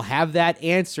Saturday. I will have that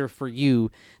answer for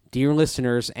you, dear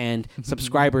listeners and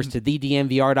subscribers to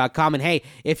thednvr.com. And hey,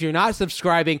 if you're not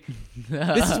subscribing,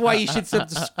 this is why you should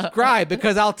subscribe,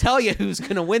 because I'll tell you who's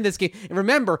going to win this game. And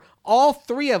remember, all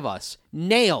three of us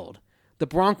nailed the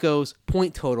Broncos'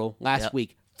 point total last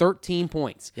week, 13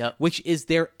 points, which is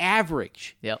their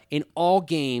average in all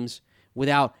games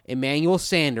without Emmanuel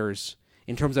Sanders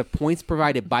in terms of points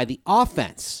provided by the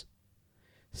offense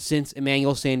since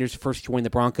Emmanuel Sanders first joined the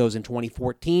Broncos in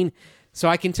 2014. So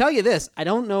I can tell you this, I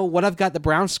don't know what I've got the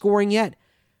Browns scoring yet.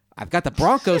 I've got the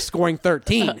Broncos scoring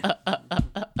 13.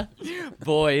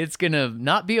 Boy, it's going to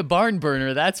not be a barn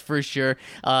burner, that's for sure.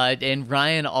 And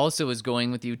Ryan also is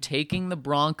going with you, taking the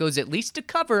Broncos at least to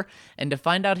cover. And to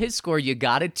find out his score, you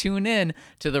got to tune in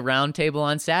to the round table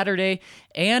on Saturday.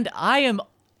 And I'm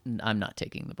not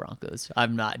taking the Broncos.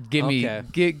 I'm not. Give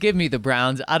me the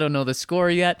Browns. I don't know the score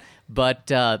yet, but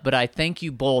I thank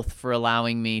you both for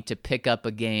allowing me to pick up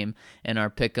a game in our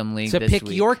Pick'em League this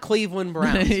week. Your Cleveland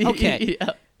Browns. Okay.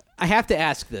 I have to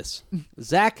ask this.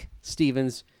 Zach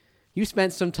Stevens, you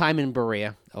spent some time in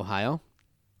Berea, Ohio.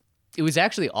 It was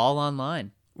actually all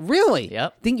online. Really?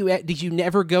 Yep. Did you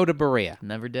never go to Berea?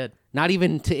 Never did. Not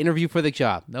even to interview for the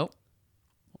job? Nope.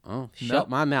 Oh, shut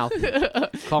my mouth.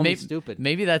 Call me stupid.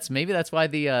 Maybe that's why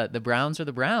the Browns are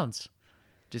the Browns.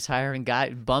 Just hiring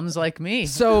bums like me.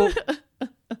 So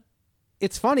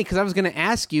it's funny because I was going to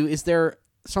ask you, is there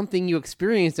something you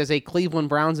experienced as a Cleveland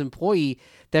Browns employee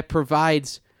that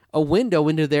provides a window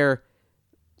into their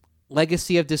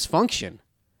legacy of dysfunction?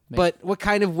 But what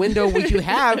kind of window would you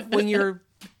have when you're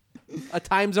a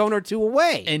time zone or two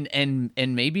away? And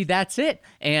maybe that's it.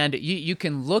 And you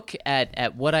can look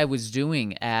at what I was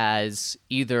doing as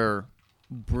either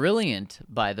brilliant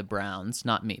by the Browns,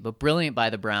 not me, but brilliant by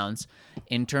the Browns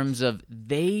in terms of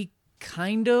they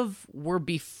kind of were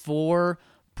before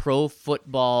Pro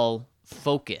Football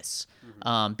Focus.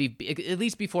 At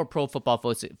least before Pro Football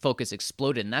Focus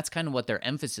exploded, and that's kind of what their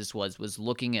emphasis was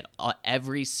looking at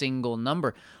every single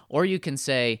number. Or you can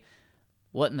say,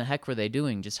 what in the heck were they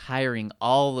doing? Just hiring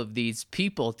all of these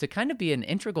people to kind of be an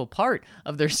integral part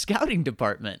of their scouting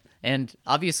department. And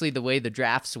obviously the way the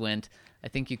drafts went, I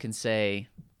think you can say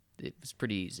it was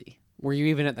pretty easy. Were you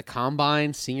even at the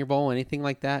Combine, Senior Bowl, anything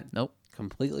like that? Nope.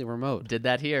 Completely remote. Did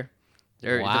that here.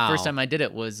 Wow. The first time I did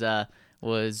it was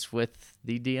with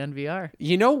the DNVR.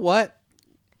 You know what?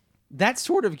 That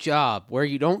sort of job where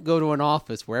you don't go to an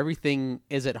office, where everything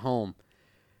is at home,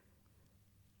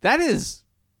 that is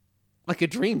like a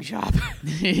dream job.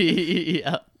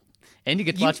 Yeah. And you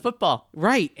get to watch football.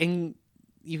 Right. And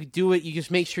you do it, you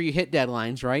just make sure you hit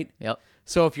deadlines, right? Yep.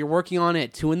 So if you're working on it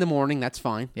at 2 a.m, that's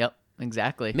fine. Yep.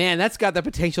 Exactly. Man, that's got the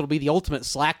potential to be the ultimate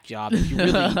slack job if you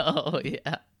really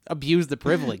abuse the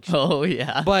privilege. Oh,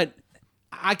 yeah. But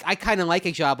I kind of like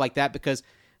a job like that because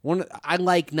I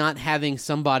like not having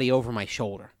somebody over my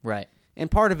shoulder. Right. And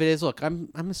part of it is, look,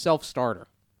 I'm a self-starter.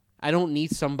 I don't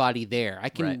need somebody there. I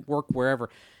can work wherever.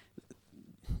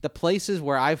 The places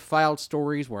where I've filed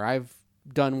stories, where I've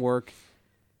done work,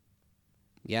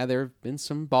 yeah, there have been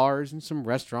some bars and some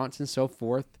restaurants and so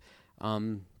forth.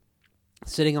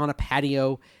 Sitting on a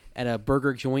patio at a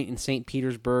burger joint in St.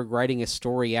 Petersburg, writing a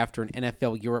story after an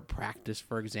NFL Europe practice,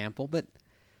 for example. But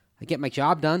I get my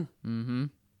job done. Mm-hmm.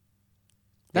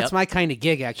 That's my kind of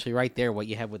gig, actually, right there, what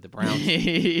you have with the Browns.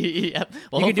 Yep.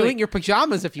 Well, you can do it in your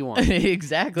pajamas if you want.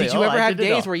 Exactly. Did you ever have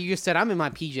days where you just said, I'm in my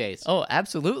PJs? Oh,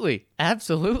 absolutely.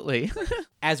 Absolutely.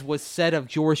 As was said of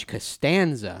George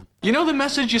Costanza. You know the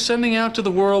message you're sending out to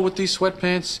the world with these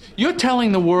sweatpants? You're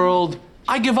telling the world,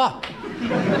 I give up.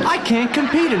 I can't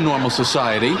compete in normal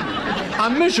society.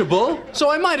 I'm miserable,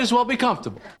 so I might as well be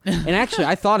comfortable. And actually,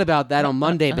 I thought about that on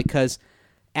Monday because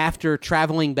after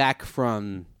traveling back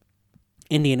from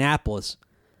Indianapolis,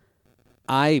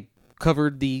 I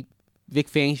covered the Vic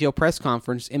Fangio press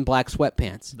conference in black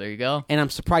sweatpants. There you go. And I'm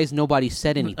surprised nobody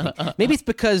said anything. Maybe it's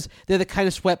because they're the kind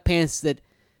of sweatpants that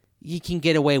you can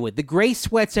get away with. The gray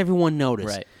sweats, everyone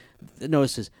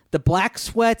notices. The black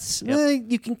sweats,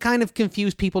 you can kind of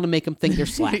confuse people to make them think they're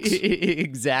slacks.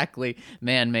 Exactly.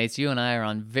 Man, mates, you and I are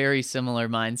on very similar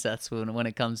mindsets when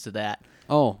it comes to that.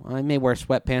 Oh, I may wear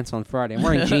sweatpants on Friday. I'm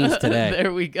wearing jeans today.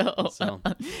 There we go. So.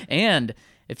 And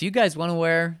if you guys want to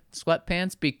wear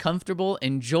sweatpants, be comfortable,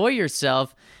 enjoy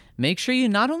yourself, make sure you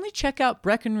not only check out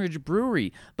Breckenridge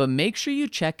Brewery, but make sure you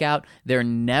check out their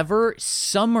Never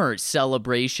Summer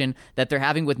celebration that they're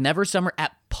having with Never Summer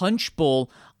at Punch Bowl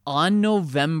on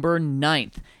November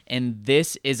 9th. And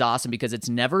this is awesome because it's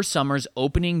Never Summer's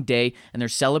opening day, and they're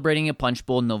celebrating a Punch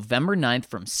Bowl November 9th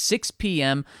from 6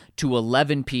 p.m. to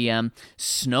 11 p.m.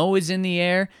 Snow is in the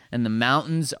air, and the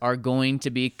mountains are going to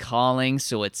be calling,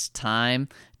 so it's time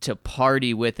to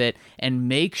party with it. And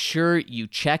make sure you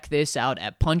check this out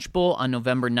at Punch Bowl on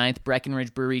November 9th.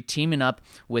 Breckenridge Brewery teaming up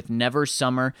with Never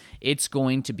Summer. It's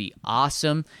going to be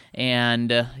awesome.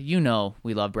 And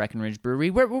we love Breckenridge Brewery.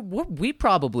 We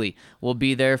probably will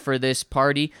be there for this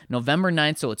party November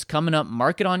 9th, so it's coming up.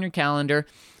 Mark it on your calendar.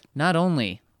 Not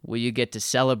only will you get to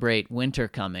celebrate winter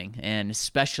coming, and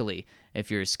especially if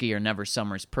you're a skier, Never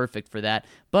Summer is perfect for that,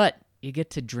 but you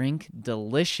get to drink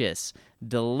delicious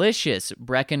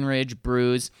Breckenridge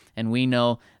brews, and we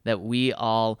know that we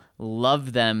all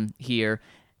love them here.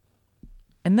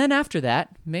 And then after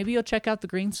that, maybe you'll check out the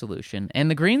Green Solution. And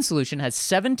the Green Solution has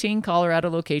 17 Colorado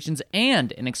locations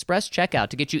and an express checkout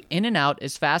to get you in and out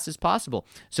as fast as possible.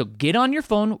 So get on your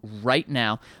phone right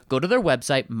now, go to their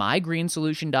website,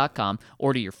 mygreensolution.com,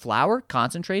 order your flour,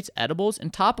 concentrates, edibles,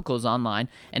 and topicals online,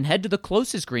 and head to the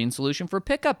closest Green Solution for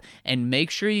pickup. And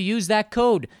make sure you use that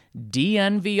code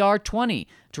DNVR20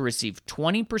 to receive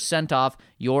 20% off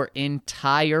your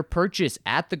entire purchase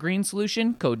at the Green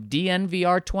Solution. Code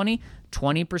DNVR20,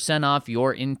 20% off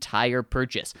your entire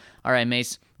purchase. All right,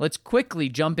 Mace, let's quickly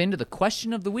jump into the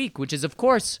question of the week, which is, of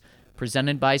course,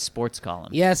 presented by Sports Column.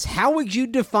 Yes, how would you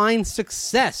define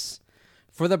success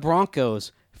for the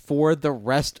Broncos for the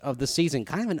rest of the season?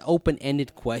 Kind of an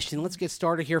open-ended question. Let's get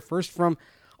started here first from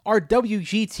our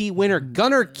WGT winner,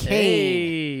 Gunnar Kane.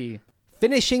 Hey.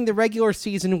 Finishing the regular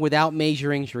season without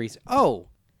major injuries. Oh,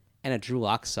 and a Drew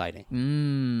Lock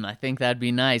sighting. I think that'd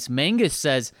be nice. Mangus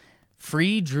says,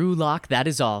 free Drew Lock, that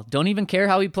is all. Don't even care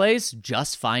how he plays,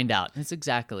 just find out. That's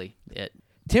exactly it.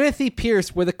 Timothy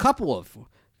Pierce with a couple of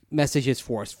messages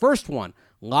for us. First one,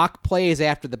 Lock plays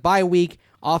after the bye week.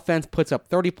 Offense puts up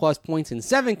 30-plus points in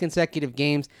 7 consecutive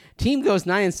games. Team goes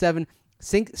 9-7.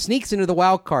 Sneaks into the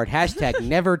wild card. Hashtag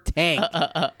never tank.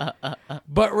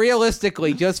 But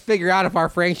realistically, just figure out if our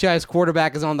franchise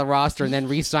quarterback is on the roster and then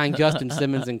re-sign Justin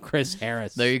Simmons and Chris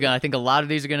Harris. There you go. I think a lot of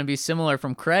these are going to be similar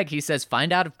from Craig. He says,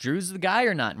 find out if Drew's the guy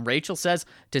or not. And Rachel says,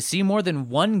 to see more than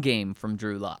one game from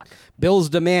Drew Lock. Bills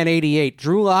Demand 88.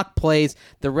 Drew Lock plays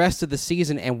the rest of the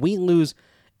season and we lose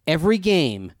every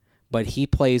game, but he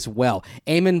plays well.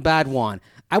 Eamon Badwan.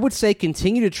 I would say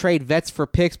continue to trade vets for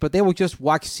picks, but they will just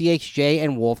watch CHJ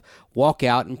and Wolf walk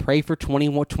out and pray for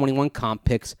 21 comp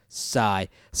picks. Sigh.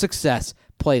 Success.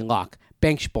 Play Lock.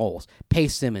 Bench Bowles. Pay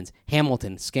Simmons.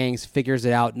 Hamilton. Skangs figures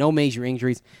it out. No major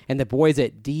injuries. And the boys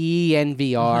at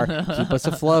DNVR keep us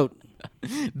afloat.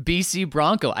 BC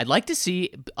Bronco. I'd like to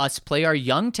see us play our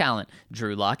young talent,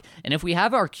 Drew Lock, and if we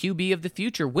have our QB of the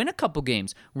future, win a couple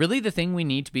games. Really, the thing we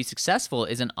need to be successful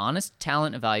is an honest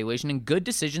talent evaluation and good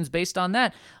decisions based on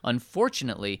that.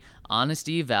 Unfortunately,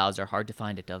 honesty evals are hard to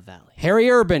find at Dove Valley. Harry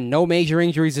Urban, no major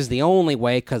injuries is the only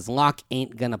way because Lock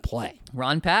ain't going to play.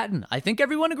 Ron Patton, I think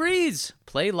everyone agrees.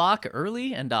 Play Lock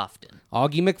early and often.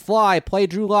 Augie McFly, play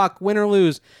Drew Lock, win or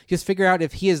lose. Just figure out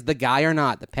if he is the guy or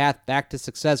not. The path back to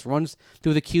success runs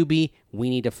through the QB. We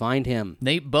need to find him.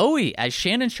 Nate Bowie, as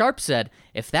Shannon Sharp said,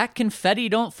 if that confetti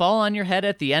don't fall on your head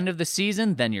at the end of the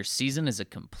season, then your season is a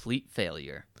complete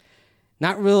failure.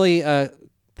 Not really a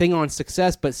thing on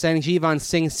success, but Sanjeevan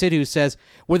Singh Sidhu says,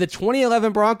 were the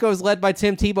 2011 Broncos led by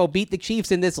Tim Tebow beat the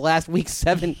Chiefs in this last week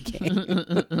 7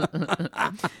 game?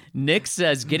 Nick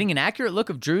says, getting an accurate look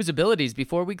of Drew's abilities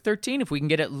before week 13. If we can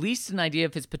get at least an idea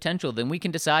of his potential, then we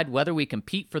can decide whether we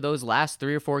compete for those last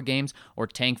 3 or 4 games or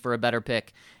tank for a better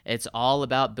pick. It's all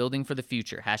about building for the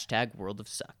future. Hashtag World of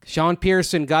Suck. Sean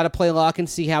Pearson, got to play Lock and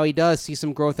see how he does. See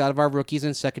some growth out of our rookies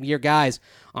and second-year guys.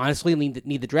 Honestly,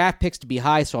 need the draft picks to be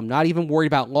high, so I'm not even worried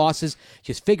about losses.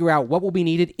 Just figure out what will be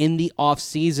needed in the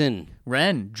offseason.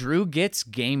 Ren, Drew gets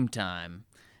game time.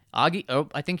 Augie,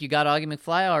 I think you got Augie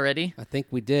McFly already. I think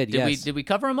we did. Yes. Did we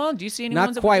cover them all? Do you see any Not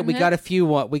ones? Quite. We got a few.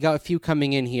 We got a few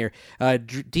coming in here.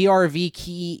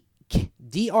 DRVKEMR.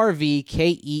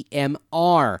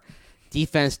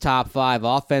 Defense top 5.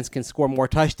 Offense can score more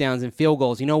touchdowns and field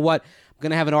goals. You know what? I'm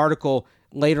going to have an article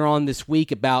later on this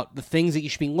week about the things that you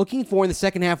should be looking for in the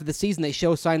second half of the season that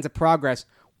show signs of progress.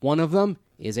 One of them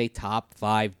is a top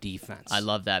 5 defense. I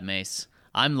love that, Mace.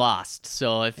 I'm lost,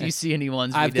 so if you see any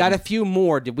ones... I've got a few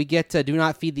more. Did we get to Do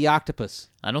Not Feed the Octopus?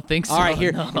 I don't think so. All right,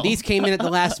 here. No. These came in at the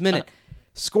last minute.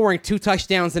 Scoring 2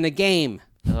 touchdowns in a game.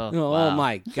 Wow.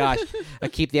 My gosh. I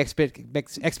keep the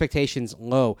expectations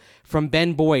low. From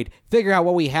Ben Boyd, figure out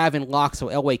what we have in lock so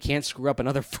Elway can't screw up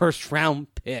another first-round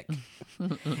pick.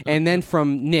 And then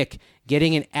from Nick,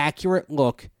 getting an accurate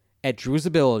look at Drew's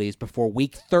abilities before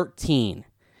Week 13.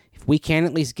 If we can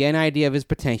at least get an idea of his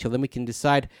potential, then we can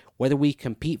decide whether we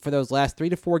compete for those last 3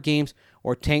 to 4 games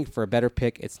or tank for a better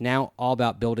pick. It's now all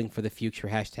about building for the future.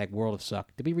 #World of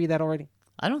Suck. Did we read that already?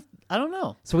 I don't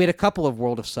know. So we had a couple of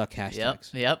World of Suck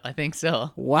hashtags. Yep, I think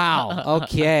so. Wow.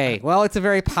 Okay. Well, it's a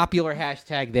very popular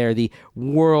hashtag there, the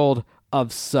World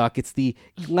of Suck. It's the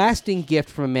lasting gift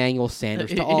from Emmanuel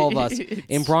Sanders to all of us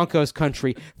in Broncos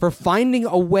country for finding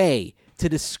a way to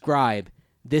describe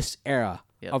this era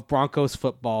of Broncos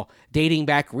football, dating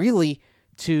back really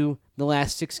to the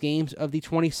last 6 games of the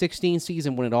 2016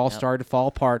 season when it all started to fall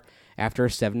apart after a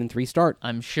 7-3 start.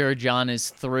 I'm sure John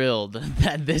is thrilled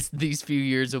that these few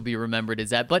years will be remembered as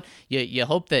that. But you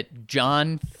hope that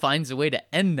John finds a way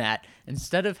to end that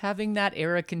instead of having that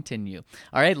era continue.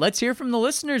 All right, let's hear from the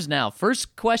listeners now.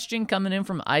 First question coming in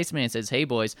from Iceman. It says, hey,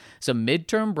 boys, some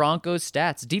midterm Broncos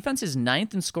stats. Defense is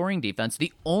 9th in scoring defense,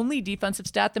 the only defensive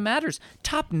stat that matters.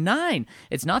 Top 9.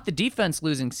 It's not the defense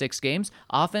losing 6 games.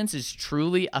 Offense is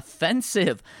truly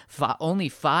offensive. Only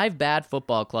 5 bad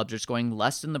football clubs are scoring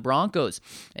less than the Broncos,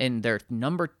 and they're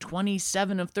number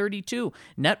 27 of 32.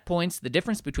 Net points, the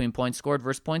difference between points scored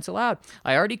versus points allowed.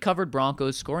 I already covered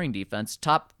Broncos scoring defense.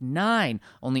 Top 9.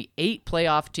 Only 8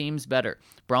 playoff teams better.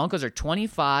 Broncos are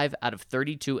 25 out of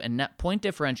 32 in net point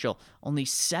differential. Only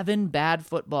 7 bad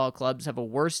football clubs have a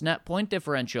worse net point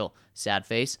differential. Sad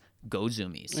face. Go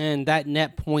Zoomies. And that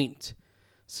net point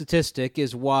statistic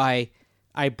is why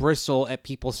I bristle at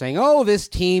people saying, oh, this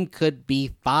team could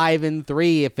be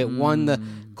 5-3 if it won the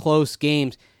close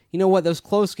games. You know what? Those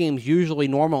close games usually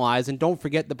normalize, and don't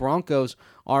forget the Broncos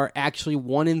are actually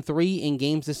 1-3 in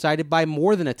games decided by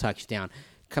more than a touchdown.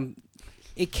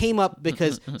 It came up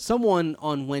because someone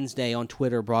on Wednesday on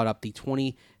Twitter brought up the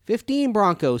 2015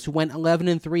 Broncos who went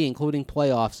 11-3, including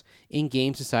playoffs, in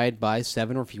games decided by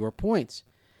 7 or fewer points.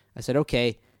 I said,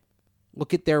 okay,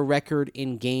 look at their record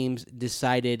in games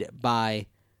decided by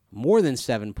more than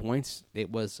 7 points. It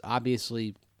was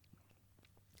obviously,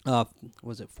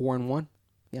 was it 4-1?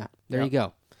 Yeah, there you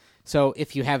go. So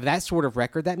if you have that sort of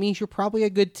record, that means you're probably a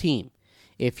good team.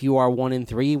 If you are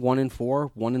 1-3,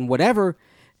 1-4, 1 whatever,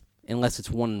 unless it's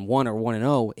 1-1 or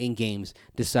 1-0 in games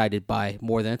decided by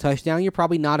more than a touchdown, you're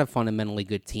probably not a fundamentally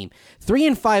good team.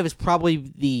 3-5 is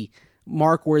probably the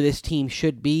mark where this team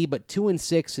should be, but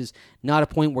 2-6 is not a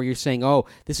point where you're saying, oh,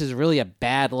 this is really a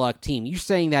bad luck team. You're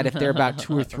saying that if they're about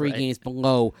 2 or 3 games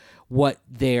below what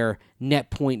their net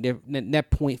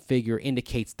point figure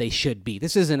indicates they should be.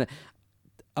 This isn't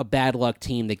a bad luck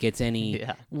team that gets any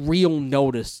real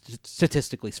notice,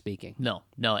 statistically speaking. No,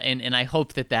 and I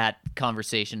hope that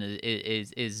conversation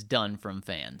is done from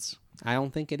fans. I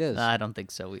don't think it is. I don't think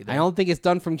so either. I don't think it's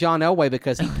done from John Elway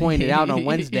because he pointed out on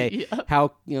Wednesday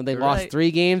how they lost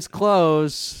 3 games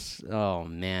close. Oh,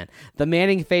 man. The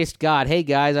Manning-faced God. Hey,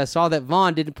 guys, I saw that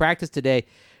Vaughn didn't practice today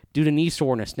due to knee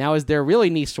soreness. Now, is there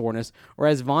really knee soreness, or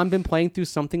has Vaughn been playing through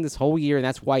something this whole year, and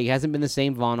that's why he hasn't been the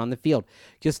same Vaughn on the field?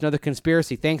 Just another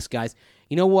conspiracy. Thanks, guys.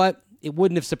 You know what? It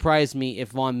wouldn't have surprised me if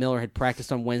Von Miller had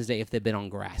practiced on Wednesday if they'd been on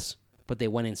grass, but they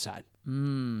went inside.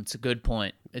 It's a good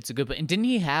point. And didn't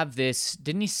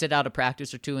he sit out a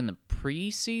practice or 2 in the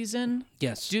preseason?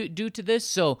 Yes. Due to this?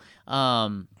 So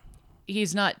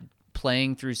he's not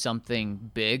playing through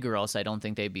something big, or else I don't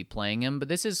think they'd be playing him, but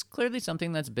this is clearly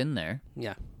something that's been there.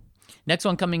 Yeah. Next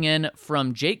one coming in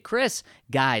from Jake Chris.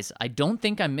 Guys, I don't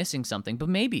think I'm missing something, but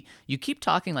maybe. You keep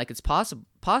talking like it's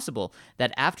possible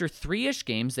that after 3-ish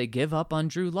games, they give up on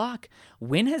Drew Lock.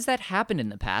 When has that happened in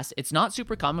the past? It's not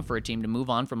super common for a team to move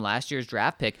on from last year's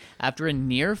draft pick after a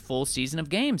near full season of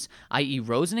games, i.e.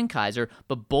 Rosen and Kaiser,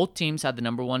 but both teams had the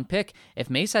number 1 pick. If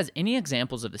Mace has any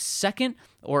examples of the second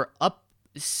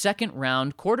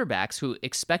round quarterbacks who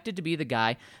expected to be the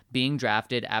guy being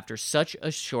drafted after such a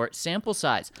short sample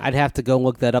size. I'd have to go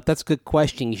look that up. That's a good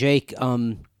question, Jake.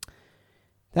 That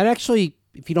actually,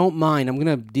 if you don't mind, I'm going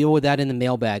to deal with that in the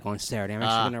mailbag on Saturday. I'm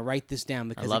actually going to write this down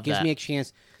because it gives me a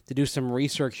chance to do some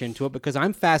research into it because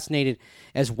I'm fascinated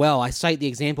as well. I cite the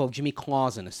example of Jimmy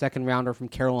Clausen, a second-rounder from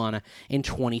Carolina in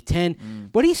 2010,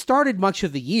 but he started much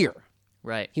of the year.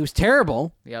 Right. He was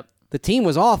terrible. Yep. The team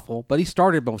was awful, but he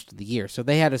started most of the year, so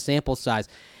they had a sample size.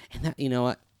 And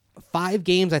that, 5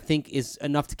 games, I think, is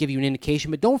enough to give you an indication.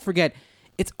 But don't forget,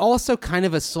 it's also kind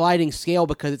of a sliding scale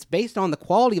because it's based on the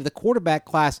quality of the quarterback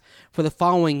class for the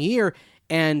following year.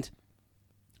 And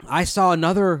I saw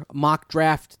another mock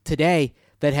draft today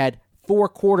that had 4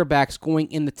 quarterbacks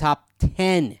going in the top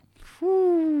 10.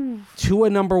 Tua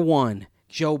number 1,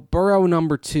 Joe Burrow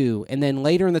number 2, and then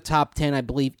later in the top 10, I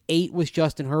believe 8 was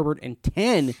Justin Herbert, and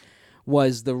 10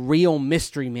 was the real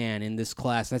mystery man in this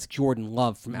class. That's Jordan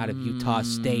Love from out of Utah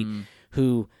State,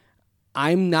 who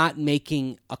I'm not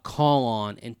making a call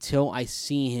on until I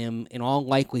see him, in all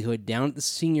likelihood, down at the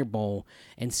Senior Bowl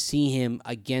and see him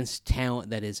against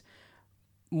talent that is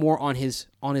more on his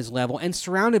level and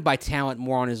surrounded by talent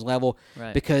more on his level.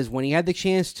 Right. Because when he had the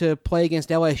chance to play against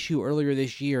LSU earlier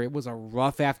this year, it was a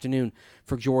rough afternoon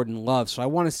for Jordan Love. So I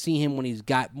want to see him when he's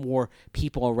got more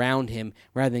people around him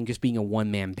rather than just being a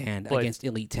one-man band against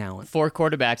elite talent. 4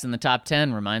 quarterbacks in the top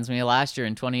 10 reminds me of last year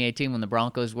in 2018 when the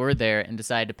Broncos were there and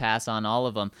decided to pass on all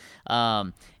of them.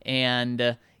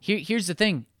 Here's the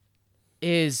thing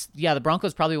is, the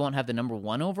Broncos probably won't have the number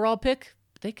 1 overall pick.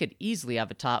 They could easily have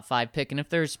a top 5 pick. And if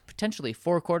there's potentially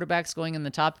 4 quarterbacks going in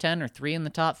the top 10 or 3 in the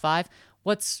top 5,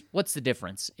 what's the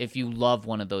difference if you love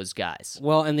one of those guys?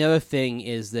 Well, and the other thing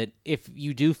is that if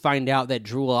you do find out that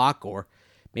Drew Lock or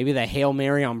maybe the Hail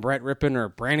Mary on Brett Rippon or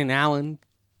Brandon Allen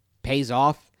pays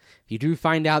off, if you do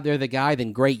find out they're the guy,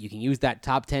 then great. You can use that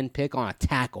top 10 pick on a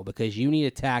tackle because you need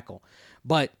a tackle.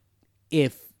 But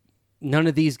if none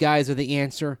of these guys are the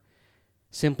answer,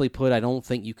 simply put, I don't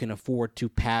think you can afford to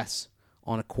pass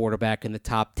on a quarterback in the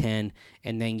top 10,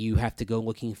 and then you have to go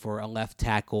looking for a left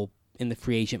tackle in the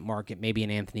free agent market, maybe an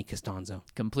Anthony Costanzo.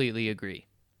 Completely agree.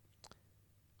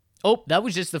 Oh, that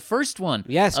was just the first one.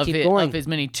 Yes, of keep going. Of his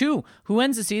many. 2. Who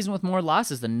ends the season with more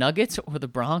losses, the Nuggets or the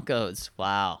Broncos?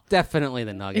 Wow. Definitely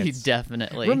the Nuggets.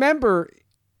 Definitely. Remember,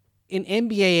 in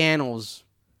NBA annals,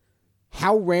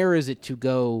 how rare is it to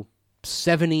go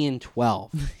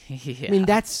 70-12? Yeah. I mean,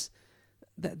 that's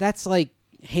like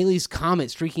Halley's Comet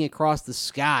streaking across the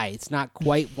sky. It's not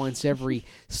quite once every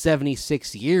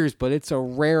 76 years, but it's a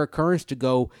rare occurrence to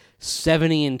go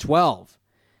 70-12.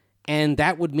 And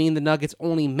that would mean the Nuggets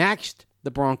only matched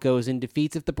the Broncos in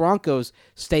defeats if the Broncos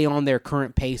stay on their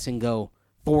current pace and go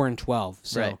 4-12.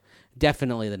 So Right.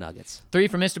 definitely the Nuggets. 3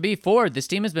 for Mr. B. 4. This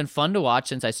team has been fun to watch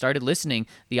since I started listening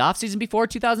the offseason before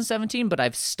 2017, but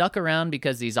I've stuck around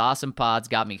because these awesome pods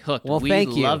got me hooked. Well, we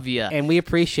thank you. love you. And we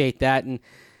appreciate that. And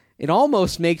it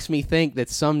almost makes me think that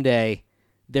someday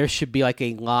there should be like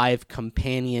a live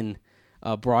companion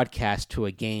broadcast to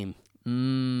a game.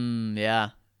 Yeah.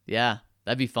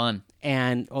 That'd be fun.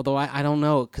 And although I don't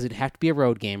know, because it'd have to be a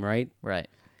road game, right? Right.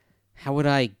 How would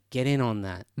I get in on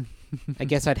that? I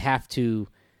guess I'd have to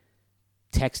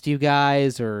text you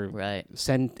guys or Right.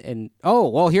 send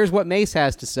here's what Mace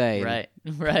has to say.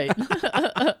 Right.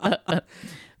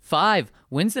 5.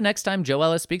 When's the next time Joe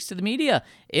Ellis speaks to the media?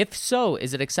 If so,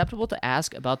 is it acceptable to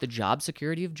ask about the job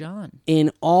security of John?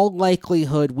 In all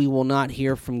likelihood, we will not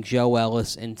hear from Joe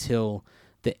Ellis until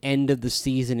the end of the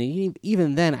season. And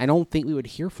even then, I don't think we would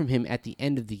hear from him at the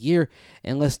end of the year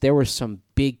unless there was some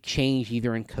big change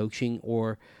either in coaching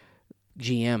or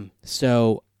GM.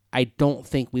 So I don't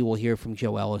think we will hear from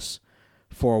Joe Ellis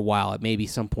for a while, at maybe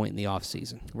some point in the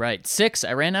offseason. Right. 6.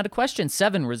 I ran out of questions.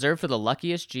 7. Reserved for the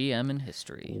luckiest GM in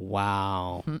history.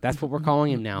 Wow. That's what we're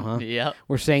calling him now, huh? Yep.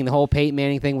 We're saying the whole Peyton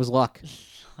Manning thing was luck.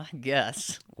 I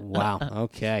guess. Wow.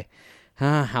 Okay.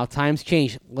 How times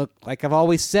change. Look, like I've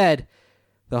always said,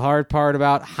 the hard part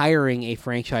about hiring a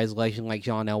franchise legend like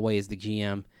John Elway as the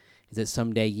GM is that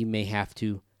someday you may have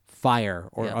to fire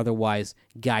or otherwise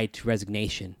guide to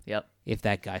resignation. Yep. If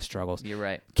that guy struggles. You're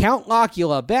right. Count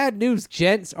Locula. Bad news,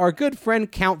 gents. Our good friend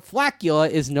Count Flacula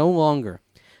is no longer.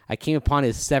 I came upon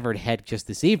his severed head just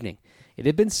this evening. It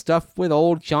had been stuffed with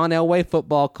old John Elway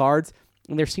football cards,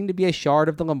 and there seemed to be a shard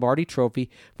of the Lombardi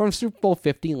Trophy from Super Bowl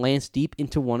 50 lanced deep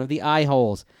into one of the eye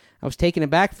holes. I was taken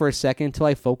aback for a second until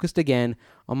I focused again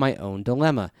on my own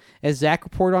dilemma. As Zach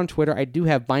reported on Twitter, I do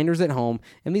have binders at home,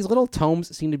 and these little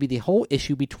tomes seem to be the whole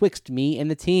issue betwixt me and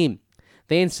the team.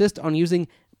 They insist on using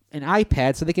an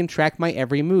iPad so they can track my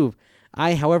every move.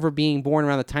 I, however, being born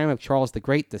around the time of Charles the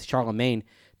Great, the Charlemagne,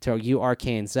 to you, RK,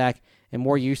 and Zach, am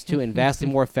more used to and vastly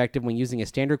more effective when using a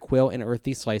standard quill and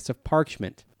earthy slice of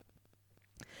parchment.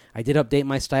 I did update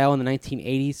my style in the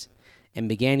 1980s and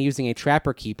began using a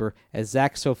Trapper Keeper, as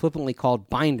Zach so flippantly called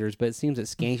binders, but it seems that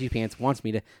Skanky Pants wants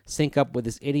me to sync up with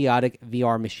this idiotic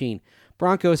VR machine.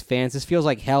 Broncos fans, this feels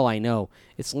like hell, I know.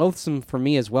 It's loathsome for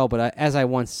me as well, but as I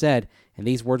once said, and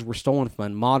these words were stolen from a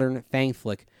modern fang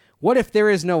flick, what if there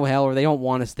is no hell or they don't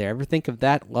want us there? Ever think of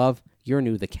that, love? You're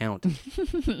new, the Count.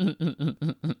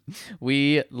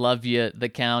 We love you, the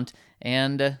Count.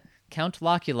 And Count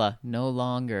Locula, no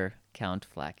longer Count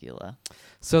Flacula.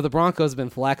 So the Broncos have been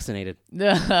flaccinated.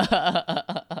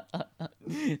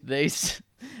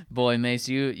 Boy, Mace,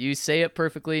 you say it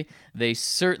perfectly. They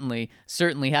certainly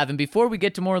have. And before we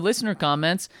get to more listener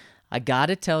comments, I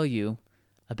gotta tell you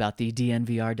about the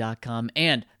DNVR.com.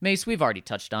 And Mace, we've already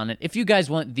touched on it. If you guys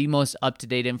want the most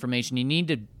up-to-date information, you need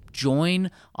to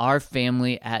join our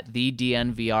family at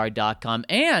thednvr.com.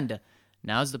 And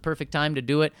now's the perfect time to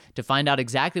do it, to find out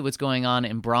exactly what's going on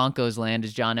in Broncos land,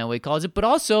 as John Elway calls it, but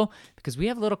also because we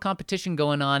have a little competition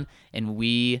going on, and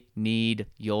we need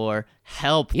your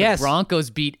help. Yes. The Broncos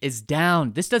beat is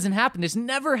down. This doesn't happen. This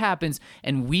never happens.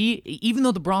 And we, even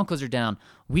though the Broncos are down,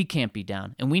 we can't be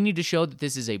down. And we need to show that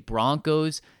this is a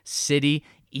Broncos city,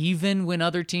 even when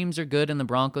other teams are good and the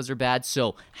Broncos are bad.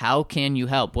 So how can you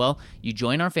help? Well, you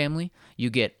join our family. You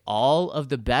get all of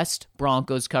the best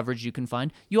Broncos coverage you can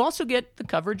find. You also get the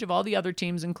coverage of all the other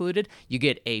teams included. You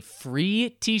get a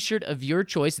free t-shirt of your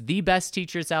choice, the best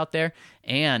t-shirts out there,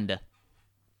 and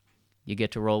you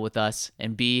get to roll with us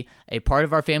and be a part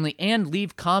of our family and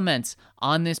leave comments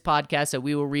on this podcast that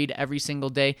we will read every single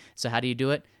day. So how do you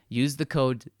do it? Use the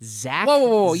code ZAC.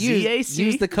 Whoa. Z-A-C.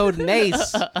 Use the code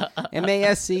MACE.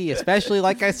 M-A-S-E. Especially,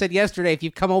 like I said yesterday, if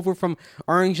you've come over from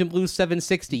Orange and Blue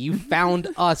 760, you found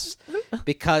us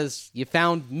because you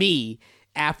found me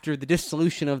after the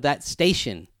dissolution of that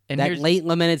station. And that late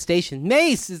lamented station.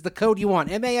 MACE is the code you want.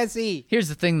 M-A-S-E. Here's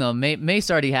the thing, though. Mace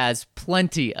already has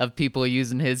plenty of people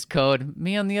using his code.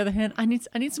 Me, on the other hand, I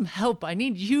need some help. I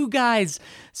need you guys.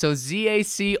 So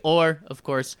ZAC, or, of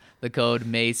course, the code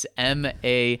MACE,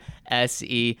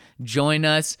 M-A-S-E. Join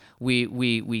us.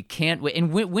 We can't wait.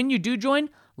 And when you do join,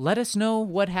 let us know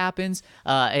what happens,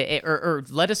 or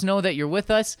let us know that you're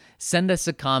with us. Send us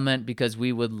a comment because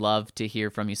we would love to hear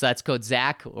from you. So that's code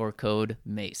ZAC or code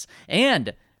MACE.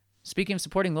 And speaking of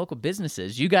supporting local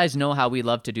businesses, you guys know how we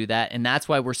love to do that, and that's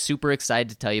why we're super excited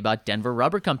to tell you about Denver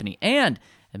Rubber Company. And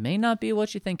it may not be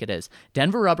what you think it is.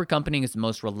 Denver Rubber Company is the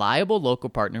most reliable local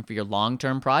partner for your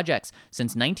long-term projects.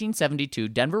 Since 1972,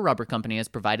 Denver Rubber Company has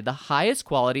provided the highest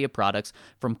quality of products,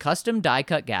 from custom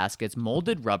die-cut gaskets,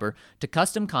 molded rubber, to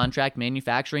custom contract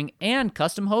manufacturing and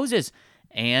custom hoses.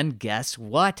 And guess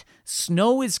what?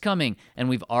 Snow is coming, and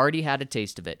we've already had a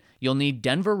taste of it. You'll need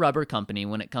Denver Rubber Company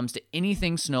when it comes to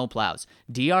anything snow plows.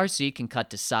 DRC can cut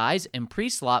to size and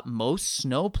pre-slot most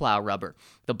snow plow rubber.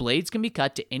 The blades can be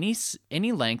cut to any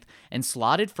length and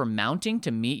slotted for mounting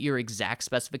to meet your exact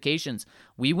specifications.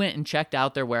 We went and checked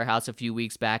out their warehouse a few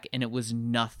weeks back, and it was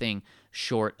nothing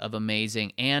short of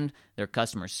amazing. And their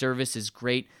customer service is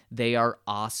great. They are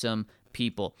awesome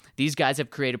people. These guys have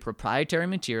created proprietary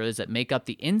materials that make up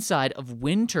the inside of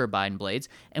wind turbine blades,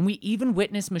 and we even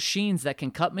witness machines that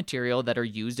can cut material that are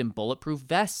used in bulletproof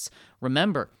vests.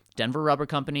 Remember, Denver Rubber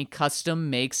Company custom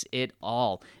makes it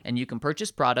all, and you can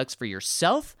purchase products for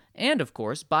yourself and, of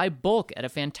course, buy bulk at a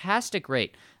fantastic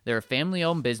rate. They're a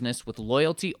family-owned business with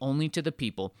loyalty only to the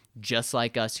people, just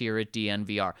like us here at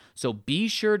DNVR. So be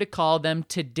sure to call them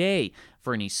today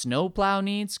for any snowplow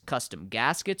needs, custom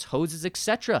gaskets, hoses,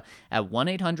 etc. at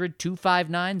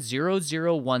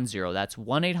 1-800-259-0010. That's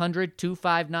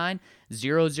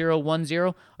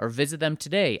 1-800-259-0010, or visit them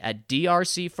today at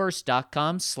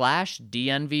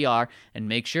drcfirst.com/DNVR, and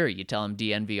make sure you tell them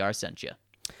DNVR sent you.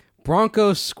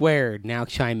 Broncos Squared now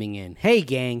chiming in. Hey,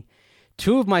 gang.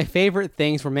 Two of my favorite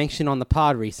things were mentioned on the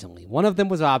pod recently. One of them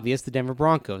was obvious, the Denver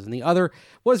Broncos, and the other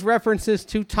was references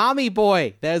to Tommy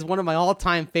Boy. That is one of my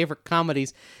all-time favorite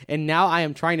comedies, and now I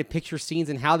am trying to picture scenes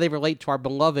and how they relate to our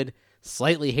beloved,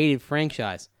 slightly hated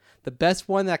franchise. The best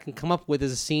one that I can come up with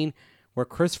is a scene where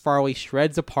Chris Farley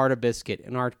shreds apart a biscuit.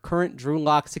 In our current Drew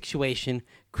Lock situation,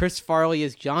 Chris Farley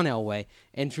is John Elway,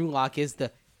 and Drew Lock is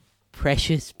the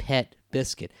precious pet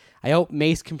biscuit. I hope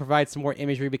Mace can provide some more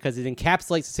imagery because it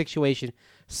encapsulates the situation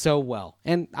so well.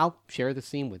 And I'll share the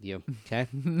scene with you, okay?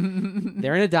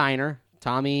 They're in a diner,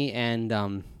 Tommy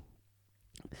and,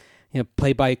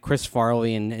 played by Chris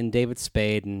Farley and David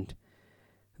Spade, and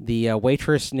the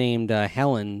waitress named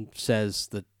Helen says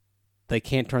that they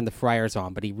can't turn the fryers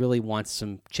on, but he really wants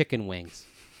some chicken wings.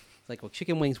 It's like, well,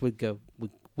 chicken wings would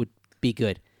be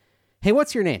good. Hey,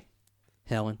 what's your name?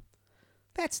 Helen.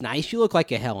 That's nice. You look like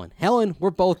a Helen. Helen,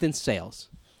 we're both in sales.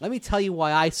 Let me tell you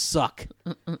why I suck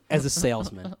as a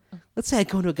salesman. Let's say I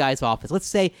go into a guy's office. Let's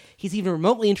say he's even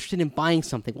remotely interested in buying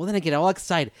something. Well, then I get all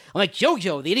excited. I'm like,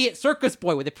 Jojo, the idiot circus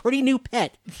boy with a pretty new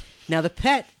pet. Now, the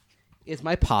pet is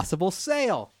my possible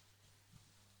sale.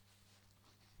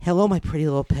 Hello, my pretty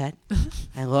little pet.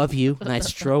 I love you. And I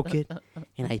stroke it.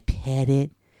 And I pet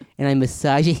it. And I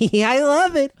massage it. I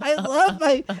love it. I love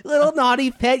my little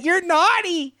naughty pet. You're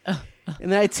naughty. And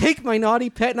then I take my naughty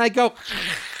pet and I go,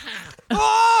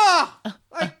 I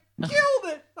killed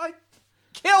it. I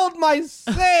killed my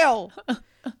sale.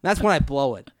 That's when I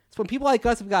blow it. It's when people like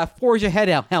us have got to forge ahead,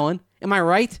 Helen. Am I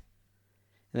right?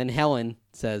 And then Helen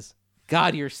says,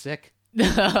 God, you're sick.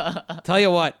 Tell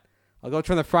you what, I'll go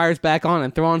turn the fryers back on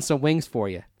and throw on some wings for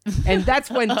you. And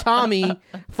that's when Tommy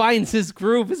finds his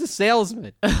groove as a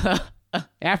salesman.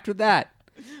 After that.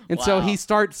 And so he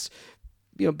starts,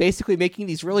 basically making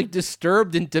these really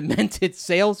disturbed and demented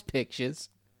sales pitches.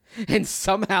 And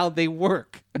somehow they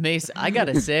work. Mace, I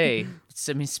gotta say,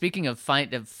 speaking of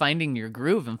finding your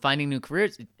groove and finding new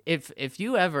careers, if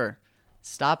you ever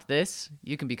stop this,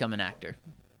 you can become an actor.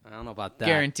 I don't know about that.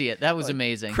 Guarantee it. That was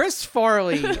amazing. Chris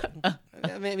Farley,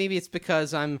 maybe it's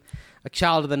because I'm a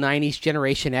child of the 90s,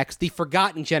 Generation X, the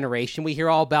forgotten generation. We hear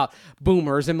all about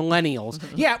boomers and millennials.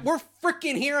 Yeah, we're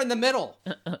freaking here in the middle.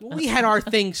 We had our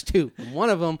things too. One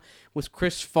of them was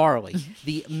Chris Farley,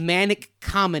 the manic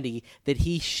comedy that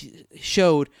he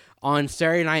showed on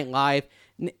Saturday Night Live.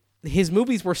 His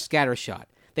movies were scattershot.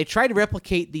 They tried to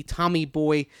replicate the Tommy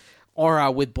Boy aura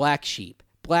with Black Sheep.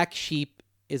 Black Sheep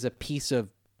is a piece of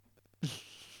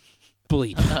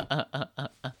bleep.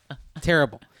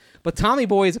 Terrible. But Tommy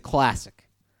Boy is a classic.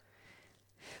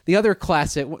 The other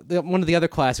classic, one of the other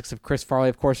classics of Chris Farley,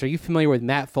 of course, are you familiar with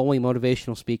Matt Foley,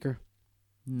 motivational speaker?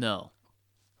 No.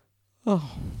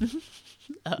 Oh.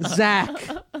 Zach.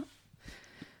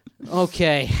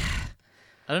 Okay.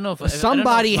 I don't know if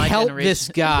somebody help this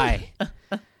guy.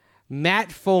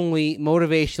 Matt Foley,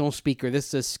 motivational speaker. This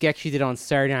is a sketch he did on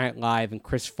Saturday Night Live, and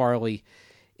Chris Farley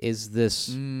is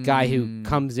this guy who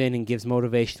comes in and gives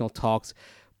motivational talks.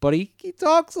 But he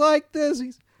talks like this.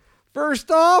 He's,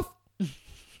 first off,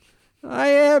 I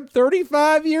am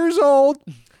 35 years old.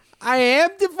 I am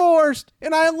divorced,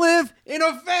 and I live in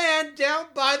a van down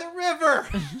by the river.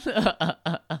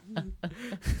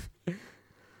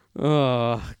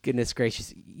 Oh, goodness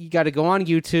gracious. You got to go on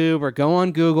YouTube or go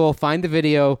on Google, find the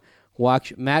video,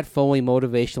 watch Matt Foley,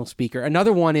 motivational speaker.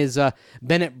 Another one is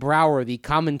Bennett Brower, the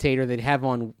commentator they'd have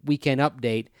on Weekend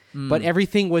Update, but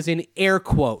everything was in air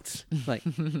quotes. Like,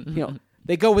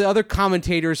 they go with other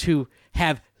commentators who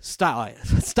have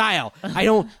style. I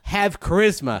don't have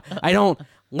charisma. I don't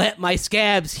let my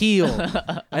scabs heal.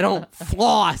 I don't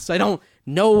floss. I don't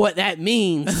know what that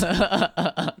means.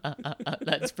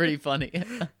 That's pretty funny.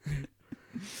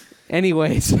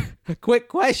 Anyways, a quick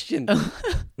question.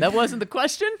 That wasn't the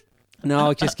question? No,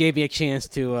 it just gave me a chance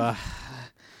to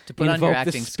put on your invoke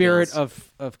acting the spirit skills.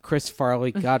 of Chris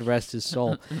Farley. God rest his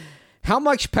soul. How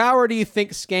much power do you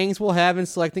think Skangs will have in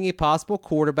selecting a possible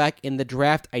quarterback in the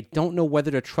draft? I don't know whether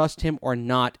to trust him or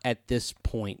not at this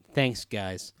point. Thanks,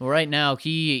 guys. Well, right now,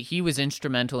 he was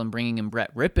instrumental in bringing in Brett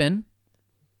Rippon,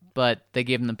 but they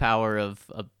gave him the power of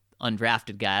an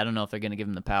undrafted guy. I don't know if they're going to give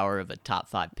him the power of a top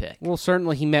 5 pick. Well,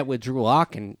 certainly he met with Drew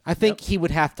Lock, and I think he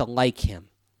would have to like him.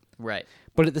 Right.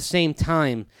 But at the same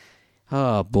time,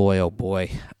 oh boy.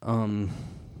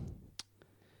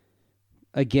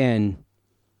 Again,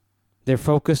 they're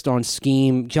focused on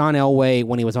scheme. John Elway,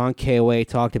 when he was on KOA,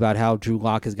 talked about how Drew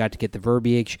Lock has got to get the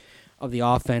verbiage of the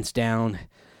offense down.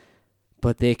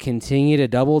 But they continue to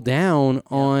double down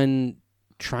on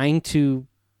trying to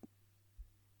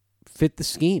fit the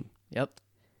scheme. Yep.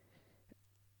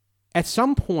 At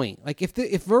some point, like if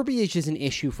verbiage is an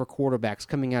issue for quarterbacks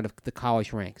coming out of the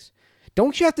college ranks,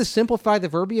 don't you have to simplify the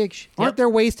verbiage? Aren't there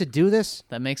ways to do this?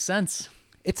 That makes sense.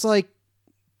 It's like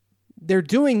they're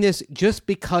doing this just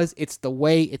because it's the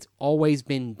way it's always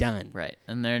been done. Right.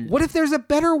 And what if there's a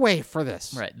better way for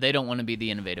this? Right. They don't want to be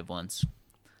the innovative ones.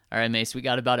 All right, Mace, we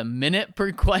got about a minute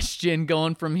per question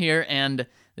going from here, and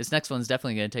this next one's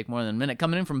definitely going to take more than a minute.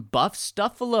 Coming in from Buff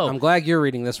Stuffalo. I'm glad you're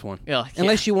reading this one. Yeah.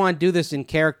 Unless you want to do this in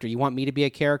character. You want me to be a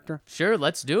character? Sure,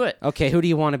 let's do it. Okay, who do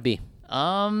you want to be?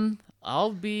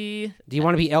 I'll be... Do you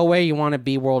want to be Elway or you want to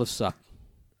be World of Suck?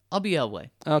 I'll be Elway.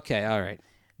 Okay, all right.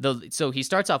 So he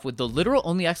starts off with the literal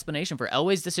only explanation for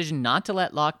Elway's decision not to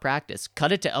let Locke practice.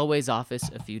 Cut it to Elway's office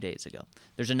a few days ago.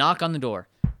 There's a knock on the door.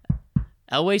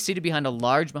 Elway, seated behind a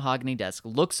large mahogany desk,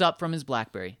 looks up from his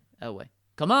BlackBerry. Elway,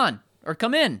 come on, or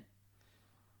come in.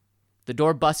 The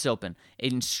door busts open.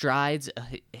 In strides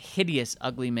a hideous,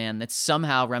 ugly man that's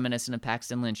somehow reminiscent of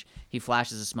Paxton Lynch. He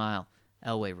flashes a smile.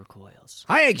 Elway recoils.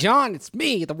 Hi, John. It's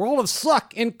me, the World of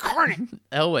Suck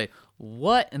incarnate. Elway,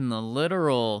 what in the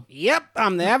literal... Yep,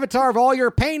 I'm the avatar of all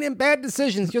your pain and bad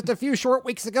decisions. Just a few short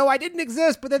weeks ago, I didn't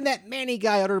exist, but then that Manny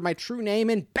guy uttered my true name,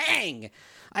 and bang!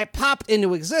 I popped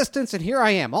into existence, and here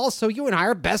I am. Also, you and I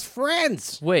are best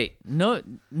friends. Wait, no,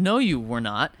 you were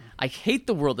not. I hate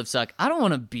the World of Suck. I don't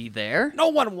want to be there. No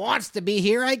one wants to be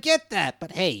here, I get that.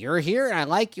 But hey, you're here, and I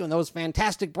like you and those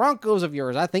fantastic Broncos of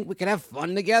yours. I think we can have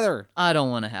fun together. I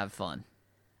don't want to have fun.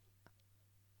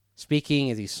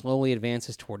 Speaking as he slowly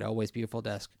advances toward Elway's beautiful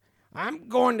desk. I'm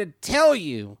going to tell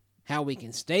you how we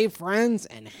can stay friends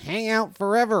and hang out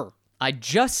forever. I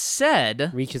just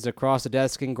said... Reaches across the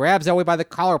desk and grabs Elway by the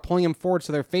collar, pulling him forward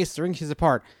so their faces are inches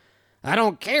apart. I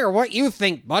don't care what you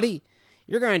think, buddy.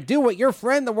 You're going to do what your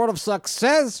friend, the World of Suck,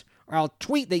 says, or I'll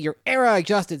tweet that your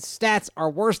era-adjusted stats are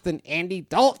worse than Andy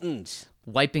Dalton's.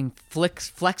 Wiping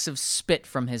flecks of spit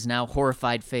from his now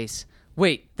horrified face.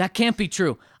 Wait, that can't be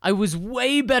true. I was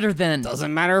way better than...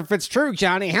 Doesn't matter if it's true,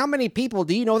 Johnny. How many people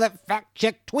do you know that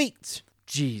fact-check tweets?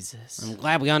 Jesus. I'm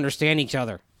glad we understand each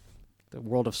other. The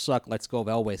World of Suck lets go of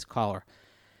Elway's collar.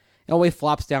 Elway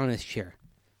flops down in his chair.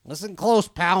 Listen close,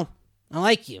 pal. I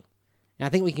like you. And I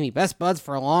think we can be best buds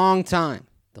for a long time.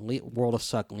 The World of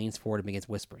Suck leans forward and begins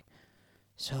whispering.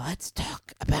 So let's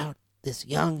talk about this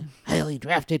young, highly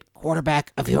drafted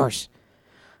quarterback of yours.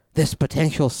 This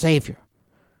potential savior.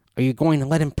 Are you going to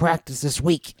let him practice this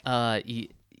week?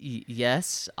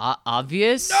 Yes.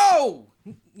 Obvious? No!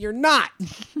 You're not.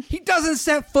 He doesn't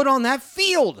set foot on that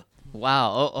field.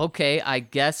 Wow. Okay. I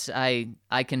guess I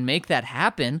can make that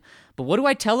happen. But what do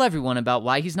I tell everyone about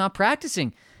why he's not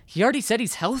practicing? He already said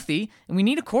he's healthy, and we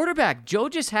need a quarterback. Joe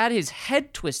just had his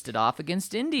head twisted off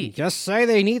against Indy. Just say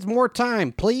that he needs more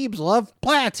time. Plebes love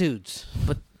platitudes.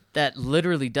 But that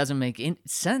literally doesn't make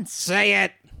sense. Say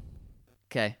it.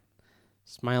 Okay.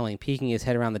 Smiling, peeking his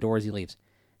head around the door as he leaves.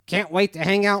 Can't wait to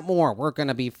hang out more. We're going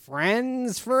to be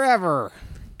friends forever.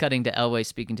 Cutting to Elway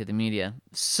speaking to the media.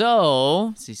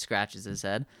 So, as he scratches his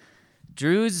head,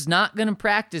 Drew's not going to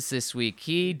practice this week.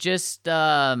 He just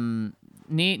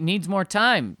needs more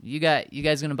time. You guys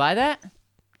going to buy that?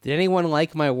 Did anyone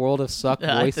like my World of Suck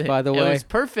voice, by the way? It was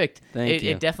perfect. Thank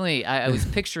you. It definitely, I was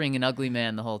picturing an ugly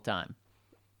man the whole time.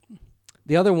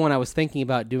 The other one I was thinking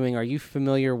about doing, are you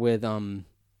familiar with the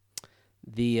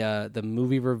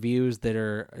movie reviews that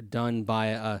are done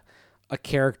by a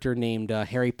character named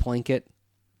Harry Plunkett?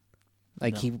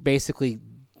 Like, no.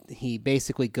 He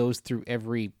basically goes through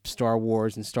every Star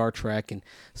Wars and Star Trek and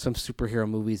some superhero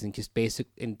movies and just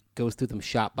and goes through them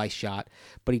shot by shot.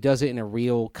 But he does it in a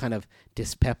real kind of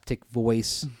dyspeptic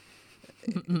voice.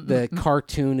 The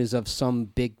cartoon is of some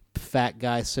big fat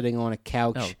guy sitting on a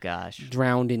couch. Oh gosh.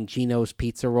 Drowned in Gino's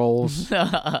pizza rolls.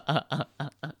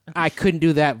 I couldn't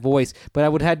do that voice, but I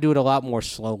would have to do it a lot more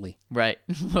slowly. Right.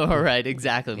 All right,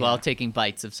 exactly. Yeah. While taking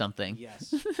bites of something.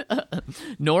 Yes.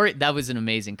 That was an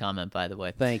amazing comment, by the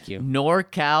way. Thank you.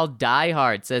 NorCal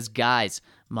Diehard says, guys,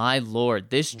 my lord,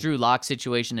 this Drew Lock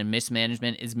situation and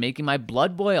mismanagement is making my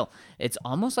blood boil. It's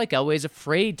almost like Elway's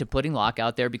afraid to putting Lock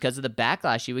out there because of the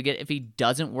backlash he would get if he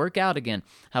doesn't work out again.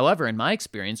 However, in my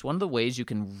experience, one of the ways you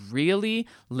can really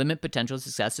limit potential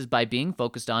success is by being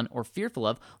focused on or fearful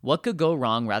of what could go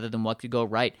wrong rather than what could go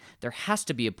right. There has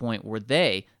to be a point where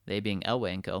they being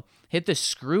Elway and co, hit the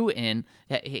screw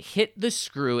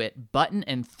at button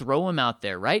and throw him out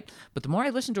there, right? But the more I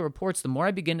listen to reports, the more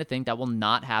I begin to think that will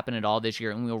not happen at all this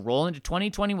year, and we'll roll into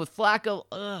 2020 with Flacco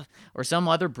or some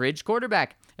other bridge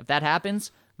quarterback. If that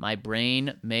happens, my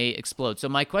brain may explode. So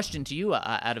my question to you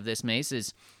out of this, Mace,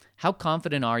 is how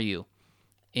confident are you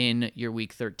in your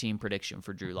Week 13 prediction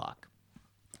for Drew Lock?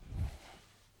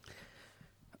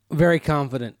 Very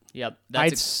confident. Yep.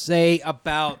 I'd say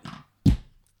about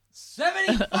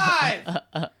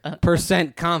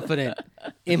 75% confident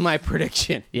in my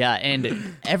prediction. Yeah,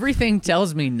 and everything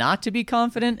tells me not to be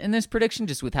confident in this prediction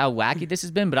just with how wacky this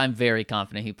has been, but I'm very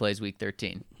confident he plays Week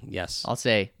 13. Yes. I'll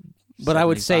say 75. But I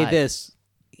would say this.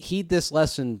 Heed this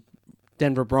lesson,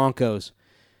 Denver Broncos.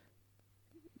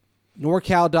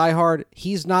 NorCal Diehard,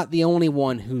 he's not the only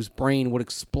one whose brain would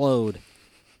explode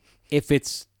if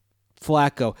it's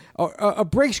Flacco. A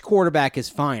bridge quarterback is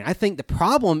fine. I think the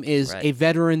problem is a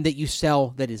veteran that you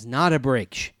sell that is not a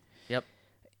bridge. Yep.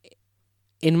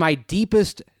 In my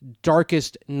deepest,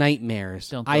 darkest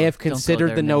nightmares, I have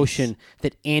considered the notion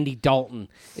that Andy Dalton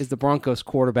is the Broncos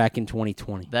quarterback in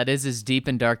 2020. That is as deep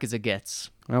and dark as it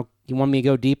gets. Well, you want me to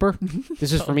go deeper?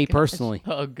 This is for me personally.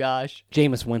 Oh, gosh.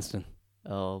 Jameis Winston.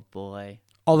 Oh, boy.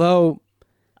 Although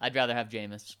I'd rather have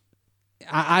Jameis.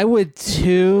 I would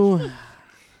too.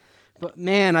 But,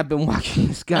 man, I've been watching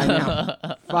this guy now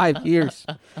 5 years.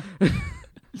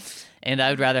 And I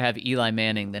would rather have Eli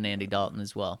Manning than Andy Dalton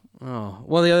as well. Oh,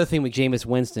 well, the other thing with Jameis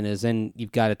Winston is then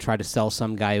you've got to try to sell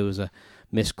some guy who's a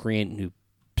miscreant who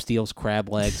steals crab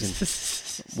legs and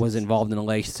was involved in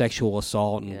alleged sexual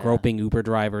assault and groping Uber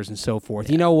drivers and so forth.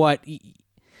 Yeah. You know what?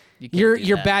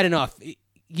 You're bad enough.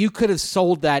 You could have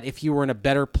sold that if you were in a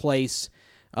better place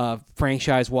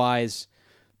franchise-wise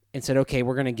and said, okay,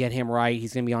 we're going to get him right.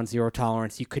 He's going to be on zero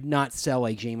tolerance. You could not sell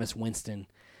a Jameis Winston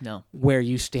No. where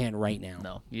you stand right now.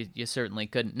 No, you certainly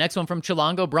couldn't. Next one from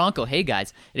Chilongo Bronco. Hey,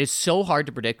 guys, it is so hard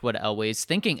to predict what Elway is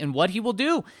thinking and what he will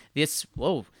do.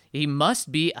 He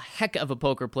must be a heck of a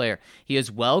poker player. He is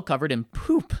well covered in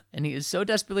poop, and he is so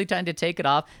desperately trying to take it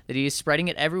off that he is spreading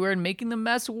it everywhere and making the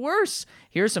mess worse.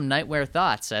 Here are some nightmare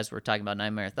thoughts, as we're talking about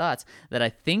nightmare thoughts, that I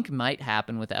think might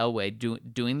happen with Elway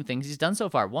doing the things he's done so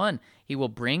far. One, he will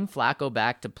bring Flacco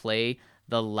back to play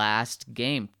the last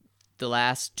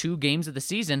 2 games of the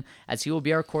season, as he will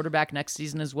be our quarterback next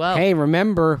season as well. Hey,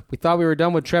 remember, we thought we were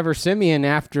done with Trevor Siemian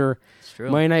after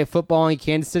Monday Night Football in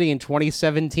Kansas City in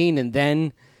 2017, and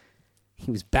then he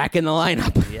was back in the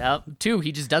lineup. Yep. 2,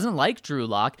 he just doesn't like Drew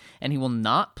Lock, and he will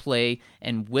not play.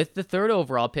 And with the 3rd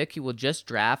overall pick, he will just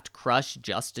crush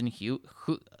Justin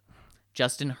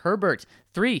Herbert.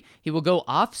 3, he will go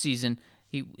off season.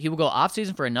 He will go off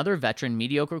season for another veteran,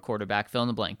 mediocre quarterback, fill in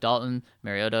the blank. Dalton,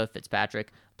 Mariota,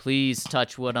 Fitzpatrick. Please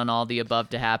touch wood on all the above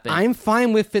to happen. I'm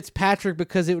fine with Fitzpatrick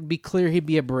because it would be clear he'd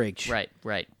be a bridge.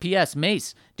 Right. P.S.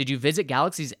 Mace, did you visit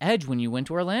Galaxy's Edge when you went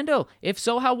to Orlando? If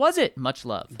so, how was it? Much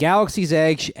love. Galaxy's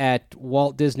Edge at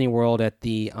Walt Disney World at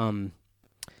the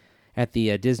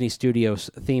Disney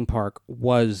Studios theme park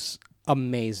was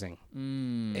amazing.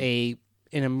 An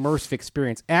immersive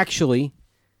experience. Actually,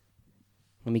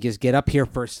 let me just get up here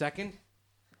for a second.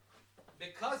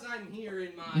 Because I'm here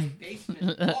in my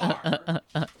basement bar,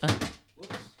 I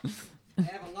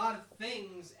have a lot of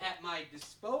things at my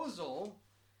disposal.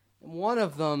 And one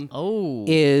of them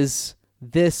is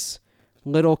this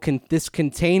little this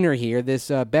container here, this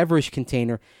beverage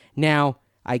container. Now,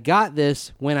 I got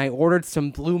this when I ordered some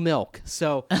blue milk.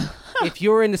 So if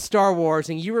you're into Star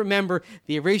Wars and you remember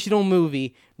the original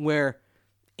movie where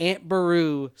Aunt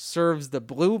Beru serves the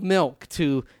blue milk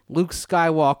to Luke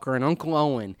Skywalker and Uncle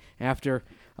Owen after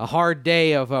a hard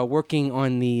day of working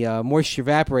on the moisture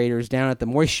evaporators down at the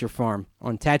moisture farm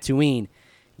on Tatooine,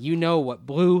 you know what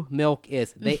blue milk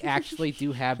is. They actually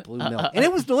do have blue milk. And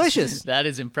it was delicious. That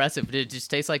is impressive. Did it just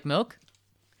taste like milk?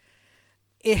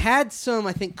 It had some,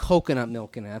 I think, coconut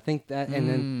milk in it. I think that, and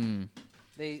then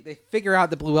they figure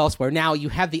out the blue elsewhere. Now you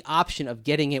have the option of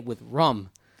getting it with rum.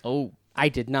 Oh. I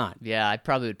did not. Yeah, I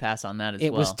probably would pass on that as well.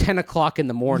 It was 10 o'clock in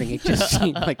the morning. It just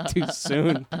seemed like too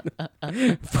soon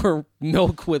for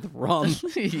milk with rum.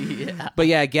 Yeah. But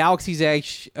yeah, Galaxy's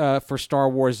Edge for Star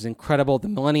Wars is incredible. The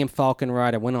Millennium Falcon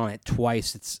ride, I went on it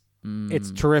twice.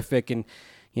 It's terrific, and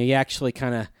you actually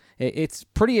kind of, it's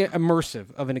pretty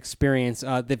immersive of an experience.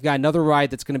 They've got another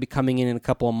ride that's going to be coming in a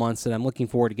couple of months that I'm looking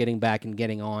forward to getting back and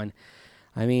getting on.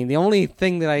 I mean, the only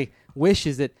thing that I wish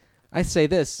is that, I say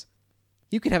this,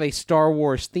 you could have a Star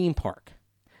Wars theme park.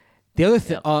 The other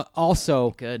thing,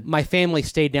 also, my family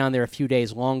stayed down there a few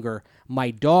days longer.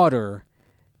 My daughter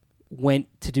went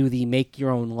to do the make your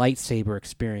own lightsaber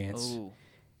experience. Ooh.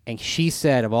 And she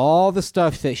said of all the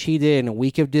stuff that she did in a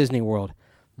week of Disney World,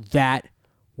 that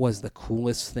was the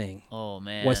coolest thing. Oh,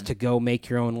 man. Was to go make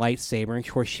your own lightsaber. And of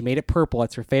course, she made it purple.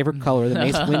 That's her favorite color, the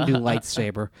Mace Windu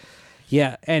lightsaber.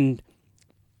 Yeah, and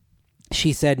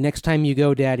she said, next time you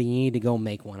go, Daddy, you need to go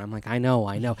make one. I'm like, I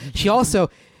know. She also,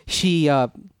 she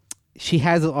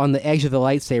has on the edge of the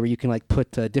lightsaber, you can like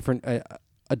put different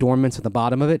adornments at the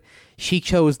bottom of it. She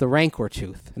chose the Rancor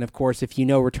tooth. And of course, if you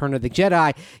know Return of the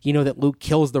Jedi, you know that Luke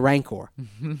kills the Rancor.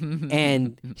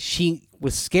 And she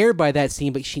was scared by that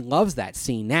scene, but she loves that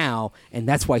scene now, and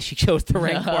that's why she chose the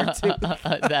Rancor tooth.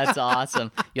 That's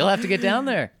awesome. You'll have to get down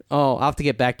there. Oh, I'll have to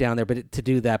get back down there to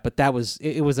do that. But that was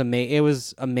it was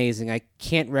amazing. I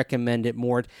can't recommend it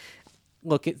more.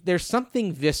 Look, there's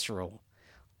something visceral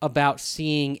about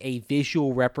seeing a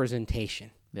visual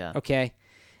representation. Yeah. Okay?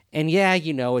 And yeah,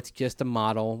 it's just a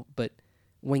model, but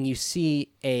when you see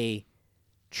a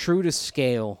true to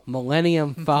scale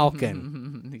Millennium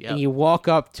Falcon Yep. and you walk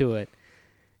up to it,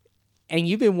 and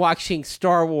you've been watching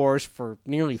Star Wars for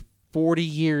nearly 40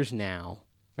 years now.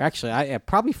 Actually,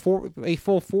 probably a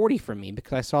full 40 for me,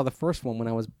 because I saw the first one when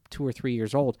I was 2 or 3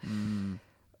 years old.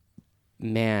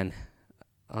 Man,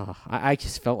 I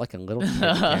just felt like a little kid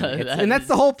again. And that's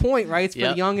the whole point, right? It's for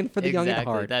the young and for the young at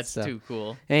heart. That's too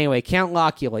cool. Anyway, Count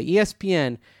Locula.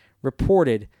 ESPN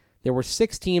reported there were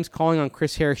 6 teams calling on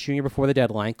Chris Harris Jr. before the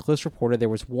deadline. Clips reported there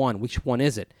was 1. Which one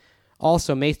is it?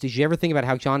 Also, Mace, did you ever think about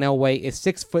how John Elway is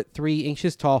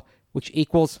 6'3" tall, which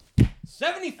equals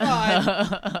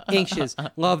 75 inches?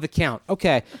 Love the count.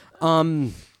 Okay.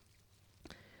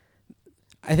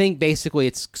 I think basically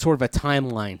it's sort of a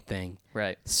timeline thing.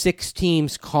 Right. 6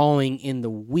 teams calling in the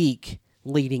week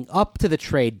leading up to the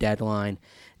trade deadline,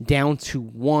 down to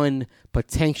 1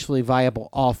 potentially viable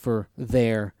offer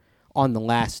there on the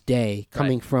last day,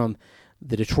 coming from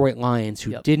the Detroit Lions,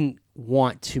 who didn't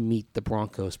want to meet the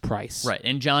Broncos' price. Right,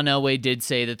 and John Elway did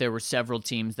say that there were several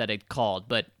teams that had called,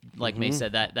 but like May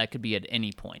said, that could be at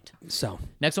any point. So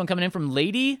next one coming in from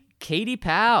Lady Katie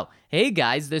Powell. Hey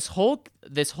guys, this whole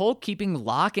keeping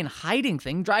Locke in hiding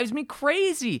thing drives me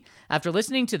crazy. After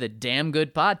listening to the damn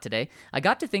good pod today, I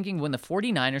got to thinking when the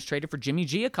 49ers traded for Jimmy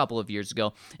G a couple of years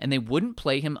ago, and they wouldn't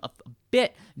play him a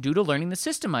bit due to learning the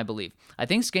system, I believe. I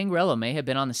think Scangarello may have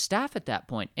been on the staff at that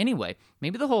point. Anyway,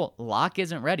 maybe the whole Locke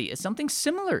isn't ready is something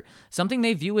similar, something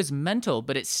they view as mental,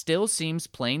 but it still seems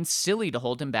plain silly to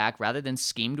hold him back rather than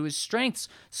scheme to his strengths.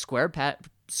 Square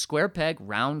peg,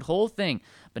 round hole thing.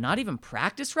 But not even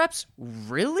practice reps?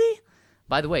 Really?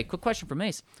 By the way, quick question for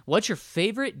Mace. What's your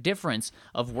favorite difference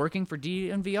of working for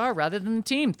DNVR rather than the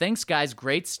team? Thanks, guys.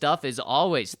 Great stuff as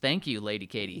always. Thank you, Lady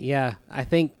Katie. Yeah, I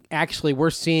think actually we're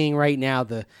seeing right now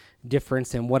the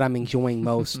difference in what I'm enjoying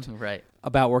most Right.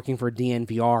 about working for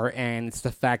DNVR, and it's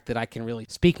the fact that I can really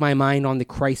speak my mind on the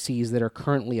crises that are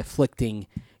currently afflicting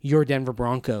your Denver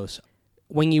Broncos.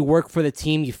 When you work for the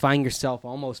team, you find yourself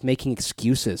almost making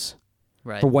excuses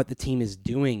for what the team is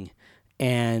doing,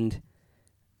 and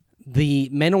the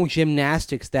mental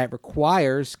gymnastics that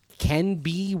requires can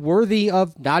be worthy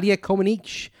of Nadia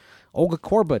Comaneci, Olga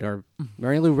Korbut, or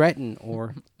Mary Lou Retton,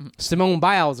 or Simone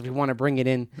Biles, if we want to bring it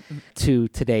in to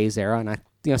today's era.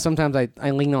 And sometimes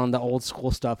I lean on the old school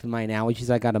stuff in my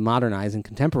analogies. I got to modernize and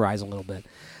contemporize a little bit.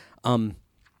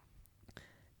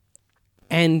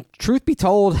 And truth be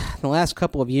told, the last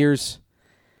couple of years,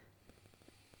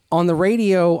 on the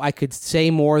radio, I could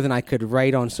say more than I could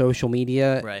write on social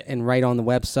media and write on the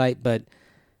website, but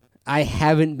I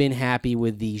haven't been happy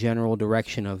with the general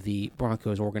direction of the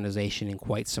Broncos organization in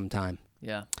quite some time.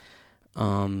 Yeah.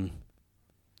 And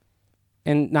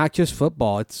not just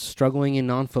football, it's struggling in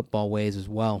non-football ways as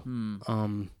well.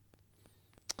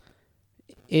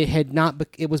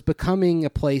 It was becoming a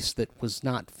place that was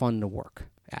not fun to work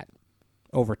at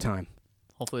over time.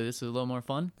 Hopefully this is a little more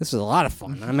fun. This is a lot of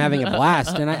fun. I'm having a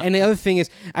blast. And the other thing is,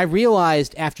 I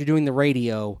realized after doing the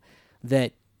radio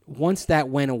that once that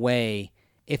went away,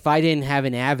 if I didn't have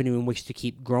an avenue in which to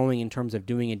keep growing in terms of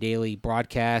doing a daily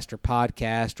broadcast or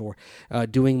podcast or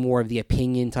doing more of the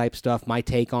opinion type stuff, my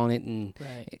take on it, and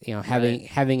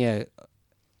having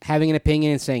an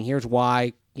opinion and saying here's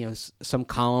why, some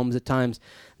columns at times,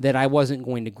 that I wasn't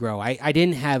going to grow. I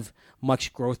didn't have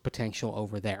much growth potential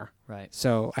over there. Right.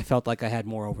 So I felt like I had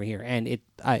more over here, and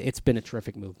it's been a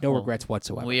terrific move. No regrets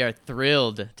whatsoever. We are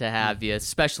thrilled to have you,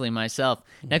 especially myself.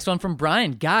 Next one from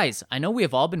Brian. Guys, I know we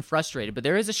have all been frustrated, but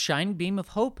there is a shining beam of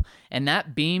hope, and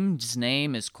that beam's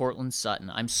name is Courtland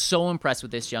Sutton. I'm so impressed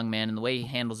with this young man and the way he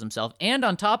handles himself, and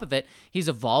on top of it, he's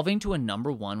evolving to a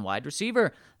number one wide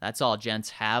receiver. That's all,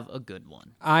 gents. Have a good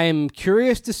one. I'm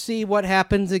curious to see what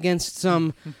happens against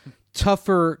some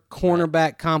tougher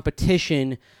cornerback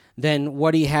competition than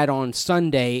what he had on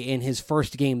Sunday in his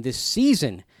first game this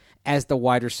season as the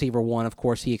wide receiver one. Of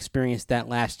course, he experienced that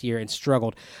last year and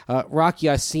struggled. Rock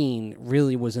Ya-Sin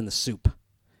really was in the soup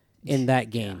in that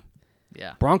game.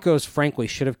 Yeah. Broncos, frankly,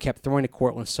 should have kept throwing to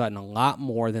Courtland Sutton a lot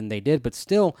more than they did, but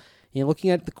still,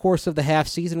 looking at the course of the half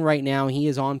season right now, he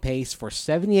is on pace for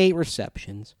 78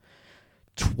 receptions,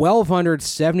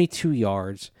 1,272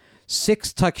 yards,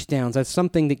 6 touchdowns. That's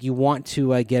something that you want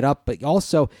to get up. But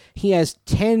also, he has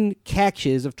 10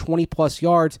 catches of 20-plus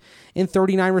yards and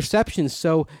 39 receptions.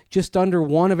 So just under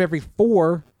one of every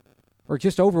 4, or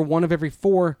just over one of every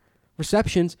 4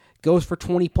 receptions goes for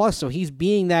 20-plus. So he's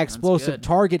being that explosive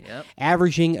target,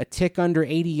 averaging a tick under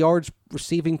 80 yards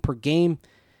receiving per game.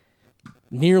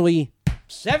 Nearly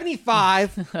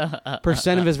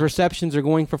 75% of his receptions are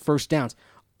going for first downs.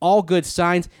 All good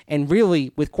signs, and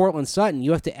really, with Courtland Sutton,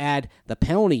 you have to add the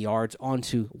penalty yards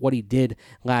onto what he did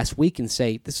last week and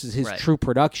say this is his true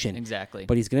production. Exactly.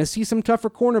 But he's going to see some tougher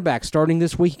cornerbacks starting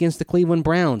this week against the Cleveland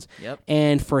Browns. Yep.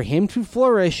 And for him to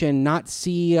flourish and not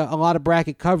see a lot of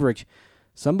bracket coverage,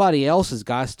 somebody else has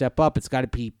got to step up. It's got to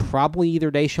be probably either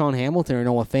Deshaun Hamilton or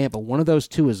Noah Fant, but one of those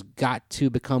two has got to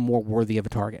become more worthy of a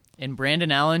target. And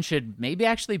Brandon Allen should maybe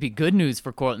actually be good news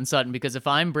for Courtland Sutton, because if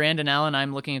I'm Brandon Allen,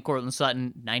 I'm looking at Courtland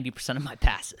Sutton 90% of my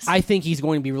passes. I think he's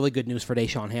going to be really good news for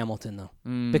Deshaun Hamilton, though,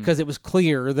 because it was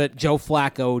clear that Joe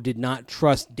Flacco did not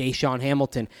trust Deshaun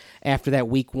Hamilton after that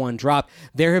Week 1 drop.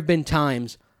 There have been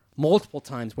times, multiple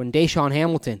times, when Deshaun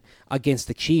Hamilton against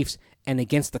the Chiefs and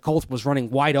against the Colts was running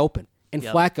wide open. And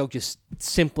Flacco just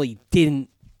simply didn't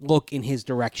look in his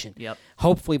direction. Yep.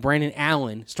 Hopefully, Brandon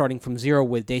Allen, starting from zero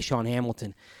with Deshaun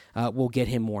Hamilton, will get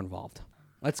him more involved.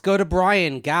 Let's go to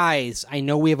Brian. Guys, I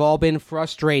know we have all been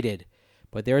frustrated,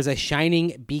 but there is a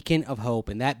shining beacon of hope,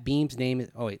 and that beam's name is...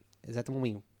 Oh, wait. Is that the one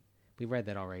we read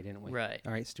that already, didn't we? Right.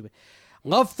 All right, stupid.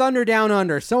 Love Thunder Down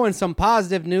Under. So in some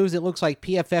positive news, it looks like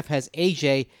PFF has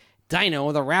AJ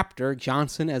Dino, the Raptor,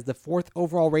 Johnson as the 4th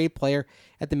overall rated player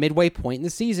at the midway point in the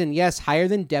season. Yes, higher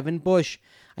than Devin Bush.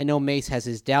 I know Mace has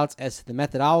his doubts as to the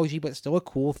methodology, but still a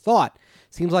cool thought.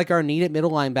 Seems like our need at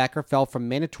middle linebacker fell from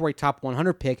mandatory top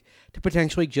 100 pick to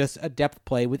potentially just a depth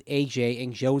play with AJ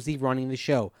and Josie running the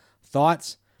show.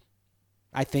 Thoughts?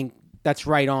 I think that's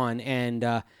right on, and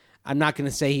I'm not going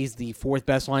to say he's the 4th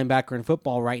best linebacker in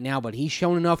football right now, but he's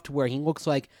shown enough to where he looks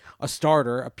like a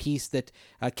starter, a piece that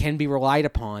can be relied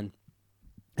upon.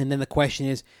 And then the question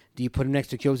is, do you put him next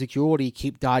to Josie Jewell or do you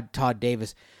keep Todd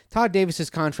Davis? Todd Davis's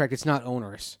contract, it's not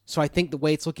onerous. So I think the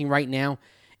way it's looking right now,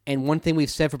 and one thing we've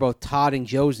said for both Todd and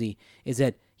Josie, is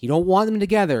that you don't want them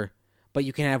together, but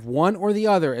you can have one or the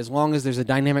other as long as there's a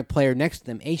dynamic player next to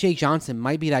them. A.J. Johnson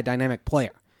might be that dynamic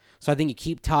player. So I think you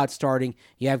keep Todd starting.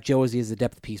 You have Josie as the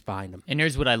depth piece behind him. And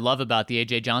here's what I love about the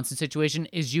A.J. Johnson situation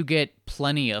is you get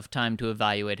plenty of time to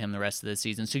evaluate him the rest of the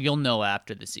season, so you'll know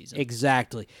after the season.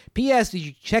 Exactly. P.S. Did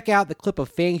you check out the clip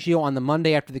of Fangio on the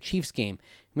Monday after the Chiefs game?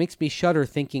 It makes me shudder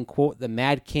thinking, quote, the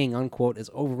Mad King, unquote,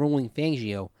 is overruling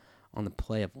Fangio on the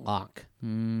play of Locke.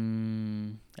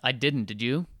 I didn't. Did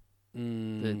you?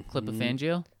 The clip of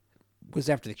Fangio? Was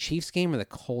it after the Chiefs game or the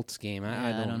Colts game?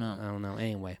 I don't know. I don't know.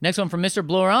 Anyway. Next one from Mr.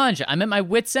 Blue Orange. I'm at my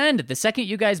wit's end. The second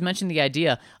you guys mentioned the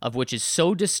idea, of which is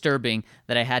so disturbing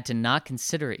that I had to not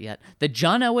consider it yet, that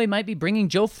John Elway might be bringing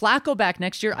Joe Flacco back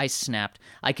next year, I snapped.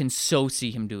 I can so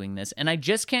see him doing this, and I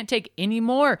just can't take any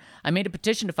more. I made a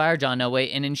petition to fire John Elway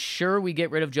and ensure we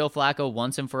get rid of Joe Flacco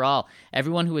once and for all.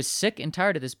 Everyone who is sick and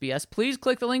tired of this BS, please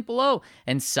click the link below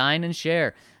and sign and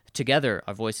share. Together,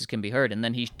 our voices can be heard. And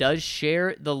then he does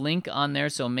share the link on there,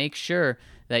 so make sure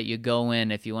that you go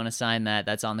in. If you want to sign that,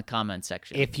 that's on the comment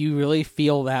section. If you really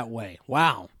feel that way.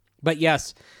 Wow. But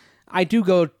yes, I do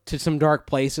go to some dark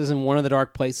places, and one of the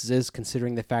dark places is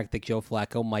considering the fact that Joe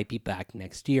Flacco might be back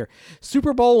next year.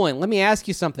 Super Bowling, let me ask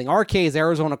you something. RK's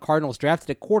Arizona Cardinals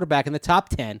drafted a quarterback in the top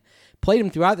 10, played him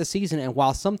throughout the season, and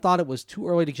while some thought it was too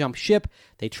early to jump ship,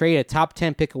 they traded a top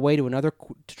 10 pick away to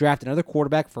draft another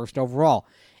quarterback first overall.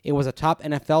 It was a top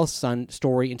NFL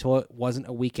story until it wasn't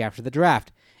a week after the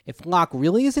draft. If Locke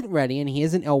really isn't ready and he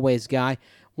isn't Elway's guy,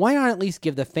 why not at least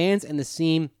give the fans and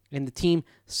the team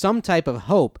some type of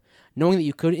hope, knowing that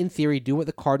you could, in theory, do what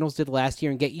the Cardinals did last year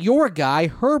and get your guy,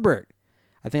 Herbert?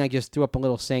 I think I just threw up a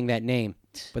little saying that name,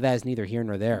 but that is neither here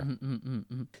nor there.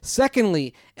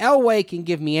 Secondly, Elway can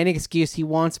give me any excuse he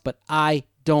wants, but I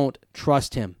don't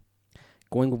trust him.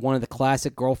 Going with one of the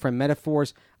classic girlfriend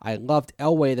metaphors, I loved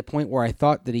Elway to the point where I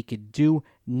thought that he could do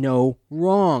no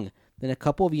wrong. Then a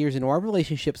couple of years into our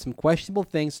relationship, some questionable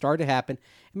things started to happen,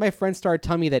 and my friends started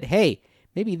telling me that, hey,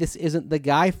 maybe this isn't the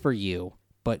guy for you.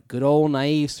 But good old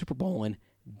naive Super Bowlin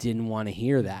didn't want to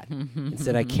hear that.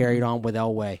 Instead, I carried on with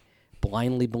Elway,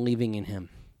 blindly believing in him.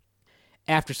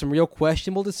 After some real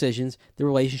questionable decisions, the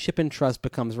relationship and trust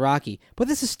becomes rocky. But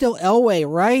this is still Elway,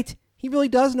 right? He really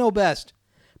does know best.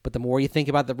 But the more you think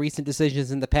about the recent decisions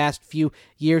in the past few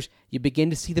years, you begin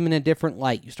to see them in a different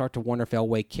light. You start to wonder if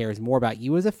Elway cares more about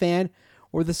you as a fan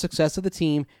or the success of the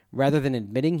team, rather than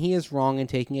admitting he is wrong and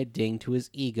taking a ding to his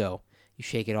ego. You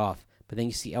shake it off. But then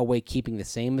you see Elway keeping the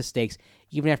same mistakes,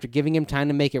 even after giving him time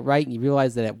to make it right, and you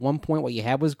realize that at one point what you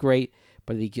had was great,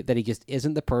 but that he just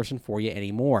isn't the person for you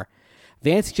anymore.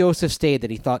 Vance Joseph stated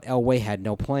that he thought Elway had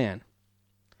no plan.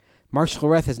 Marshall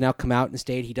Loreth has now come out and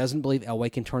stated he doesn't believe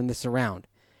Elway can turn this around.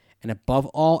 And above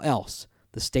all else,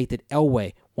 the state that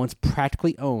Elway once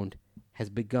practically owned has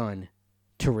begun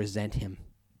to resent him.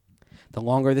 The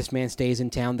longer this man stays in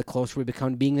town, the closer we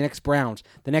become to being the next Browns,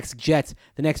 the next Jets,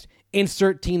 the next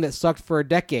insert team that sucked for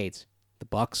decades. The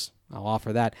Bucks, I'll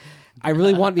offer that. I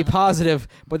really want to be positive,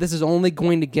 but this is only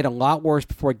going to get a lot worse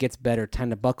before it gets better. Time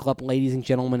to buckle up, ladies and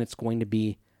gentlemen. It's going to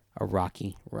be a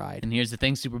rocky ride. And here's the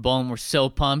thing, Super Bowl, and we're so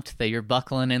pumped that you're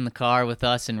buckling in the car with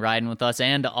us and riding with us,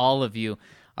 and all of you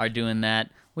are doing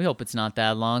that. We hope it's not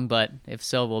that long, but if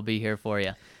so, we'll be here for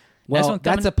you. Well,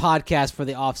 that's a podcast for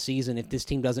the off season. If this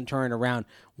team doesn't turn it around,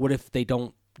 what if they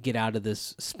don't get out of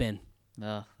this spin?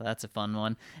 Oh, that's a fun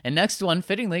one. And next one,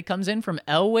 fittingly, comes in from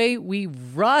Elway We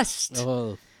Rust.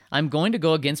 Oh. I'm going to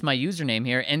go against my username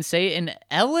here and say in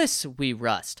Ellis We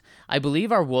Rust. I believe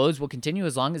our woes will continue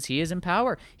as long as he is in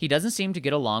power. He doesn't seem to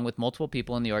get along with multiple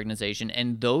people in the organization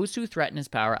and those who threaten his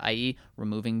power, i.e.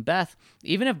 removing Beth.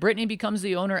 Even if Brittany becomes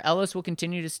the owner, Ellis will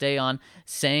continue to stay on,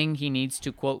 saying he needs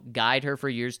to, quote, guide her for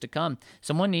years to come.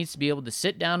 Someone needs to be able to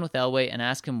sit down with Elway and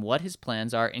ask him what his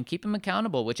plans are and keep him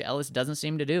accountable, which Ellis doesn't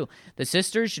seem to do. The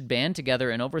sisters should band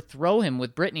together and overthrow him,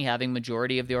 with Brittany having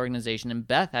majority of the organization and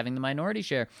Beth having the minority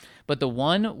share, but the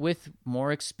one with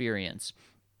more experience.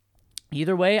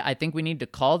 Either way, I think we need to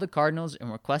call the Cardinals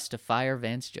and request to fire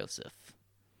Vance Joseph.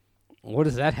 What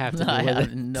does that have to do I with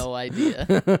have it? no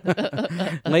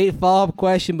idea. Late follow-up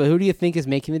question, but who do you think is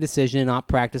making the decision to not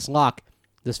practice Locke?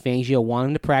 Does Fangio want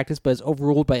him to practice but is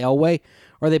overruled by Elway?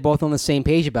 Or are they both on the same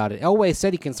page about it? Elway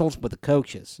said he consults with the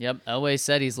coaches. Yep, Elway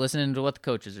said he's listening to what the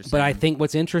coaches are saying. But I think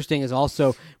what's interesting is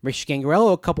also Rich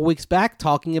Scangarello a couple weeks back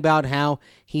talking about how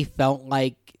he felt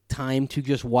like time to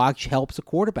just watch helps a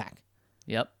quarterback.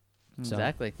 Yep,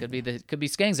 exactly. Could be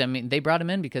Skangs. I mean, they brought him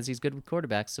in because he's good with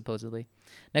quarterbacks, supposedly.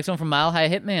 Next one from Mile High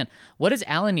Hitman. What does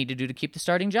Allen need to do to keep the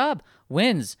starting job?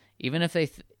 Wins, even if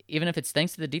it's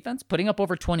thanks to the defense, putting up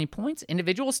over 20 points,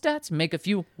 individual stats, make a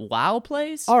few wow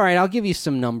plays. All right, I'll give you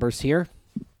some numbers here.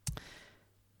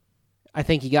 I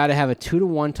think you got to have a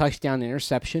 2-to-1 touchdown to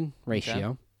interception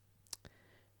ratio. Okay.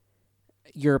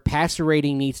 Your passer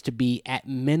rating needs to be at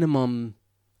minimum,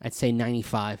 I'd say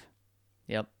 95.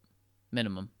 Yep,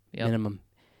 minimum. Yep. Minimum.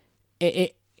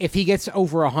 If he gets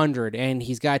over 100 and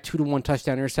he's got a 2-to-1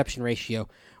 touchdown interception ratio,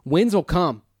 wins will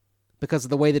come because of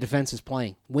the way the defense is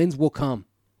playing. Wins will come.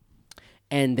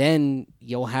 And then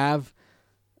you'll have,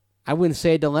 I wouldn't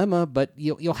say a dilemma, but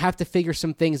you'll have to figure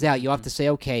some things out. You'll have to say,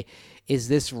 okay, is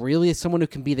this really someone who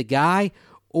can be the guy?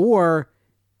 Or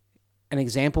an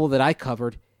example that I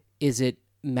covered, is it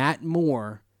Matt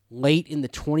Moore late in the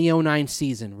 2009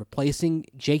 season, replacing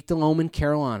Jake Delhomme in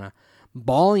Carolina,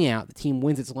 balling out. The team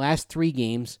wins its last 3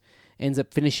 games, ends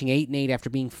up finishing 8-8 after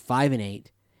being 5-8.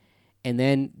 And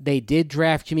then they did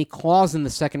draft Jimmy Claus in the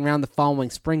second round the following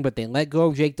spring, but they let go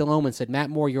of Jake Delhomme and said, Matt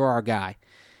Moore, you're our guy.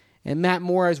 And Matt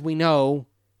Moore, as we know,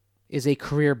 is a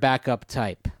career backup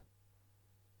type.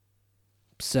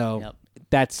 So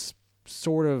that's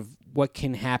sort of what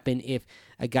can happen if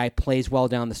a guy plays well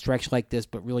down the stretch like this,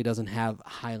 but really doesn't have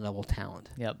high-level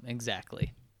talent. Yep,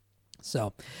 exactly.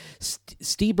 So,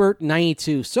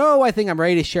 Steebert92. So, I think I'm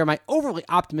ready to share my overly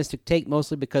optimistic take,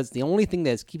 mostly because the only thing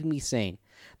that is keeping me sane.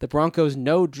 The Broncos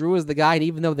know Drew is the guy, and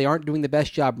even though they aren't doing the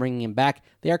best job bringing him back,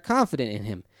 they are confident in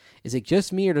him. Is it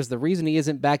just me, or does the reason he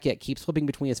isn't back yet keep slipping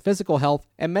between his physical health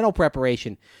and mental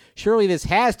preparation? Surely this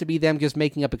has to be them just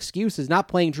making up excuses. Not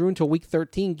playing Drew until Week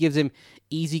 13 gives him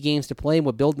easy games to play and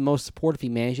would build the most support if he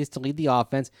manages to lead the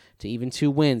offense to even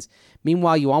 2 wins.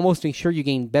 Meanwhile, you almost ensure you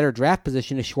gain better draft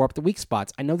position to shore up the weak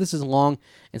spots. I know this is long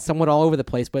and somewhat all over the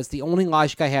place, but it's the only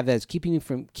logic I have that is keeping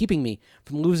me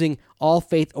from losing all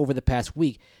faith over the past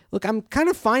week. Look, I'm kind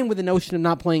of fine with the notion of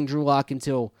not playing Drew Lock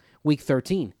until Week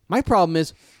 13. My problem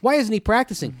is, why isn't he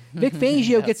practicing? Vic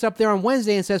Fangio gets up there on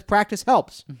Wednesday and says practice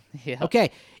helps. Okay,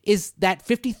 is that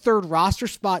 53rd roster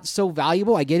spot so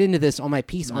valuable? I get into this on my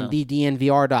piece on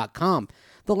thednvr.com.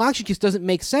 The logic just doesn't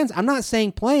make sense. I'm not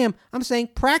saying play him. I'm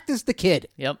saying practice the kid.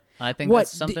 Yep, I think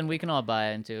that's something we can all buy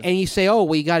into. And you say, oh,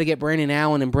 well, you got to get Brandon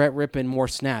Allen and Brett Rippon more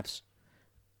snaps.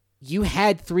 You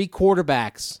had 3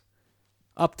 quarterbacks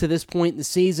up to this point in the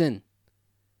season.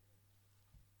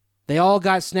 They all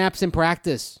got snaps in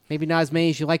practice. Maybe not as many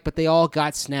as you like, but they all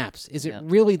got snaps. Is it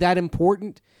really that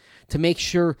important to make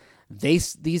sure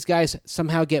these guys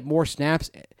somehow get more snaps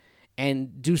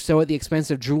and do so at the expense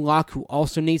of Drew Lock, who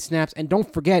also needs snaps? And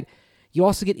don't forget, you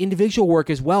also get individual work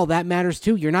as well. That matters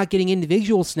too. You're not getting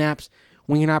individual snaps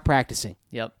when you're not practicing.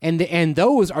 Yep. And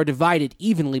those are divided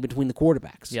evenly between the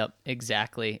quarterbacks. Yep,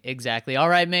 exactly. All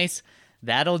right, Mace,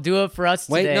 that'll do it for us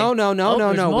today. Wait, no.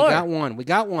 More. We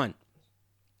got one.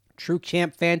 True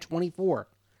Champ Fan 24.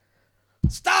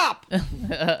 Stop!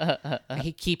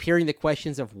 I keep hearing the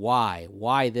questions of why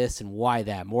this and why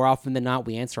that. More often than not,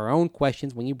 we answer our own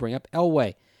questions when you bring up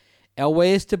Elway. Elway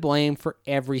is to blame for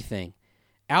everything.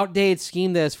 Outdated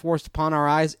scheme that is forced upon our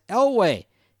eyes, Elway.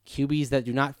 QBs that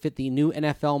do not fit the new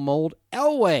NFL mold,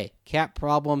 Elway. Cap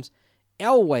problems,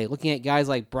 Elway. Looking at guys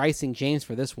like Bryce and James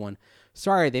for this one.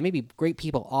 Sorry, they may be great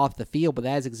people off the field, but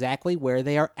that is exactly where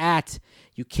they are at.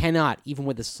 You cannot, even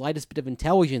with the slightest bit of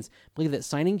intelligence, believe that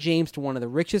signing James to one of the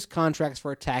richest contracts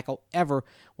for a tackle ever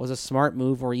was a smart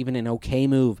move or even an okay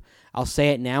move. I'll say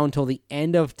it now until the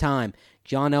end of time.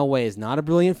 John Elway is not a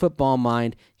brilliant football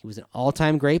mind. He was an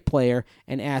all-time great player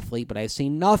and athlete, but I have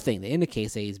seen nothing that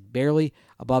indicates that he's barely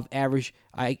above average.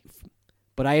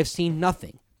 But I have seen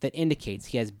nothing that indicates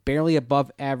he has barely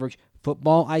above average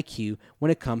football IQ when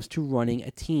it comes to running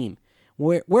a team.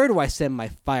 Where do I send my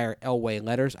Fire Elway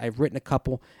letters? I've written a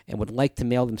couple and would like to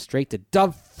mail them straight to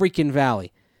Dove freaking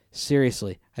Valley.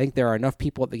 Seriously, I think there are enough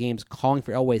people at the games calling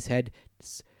for Elway's head,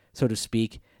 so to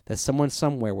speak, that someone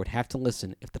somewhere would have to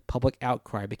listen if the public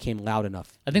outcry became loud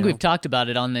enough. I think we've talked about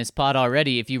it on this pod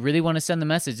already. If you really want to send the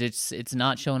message, it's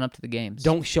not showing up to the games.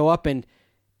 Don't show up, and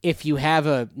if you have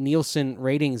a Nielsen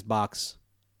ratings box,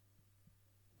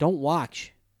 don't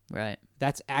watch. Right.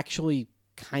 that's actually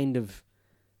kind of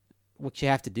what you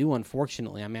have to do,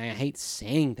 unfortunately. I mean, I hate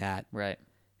saying that. Right.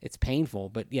 It's painful,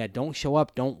 but yeah, don't show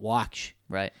up, don't watch.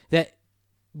 Right.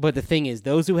 But the thing is,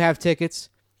 those who have tickets,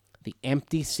 the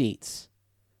empty seats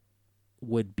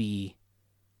would be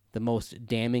the most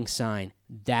damning sign.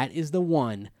 That is the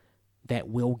one that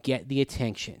will get the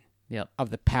attention of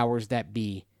the powers that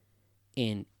be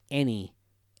in any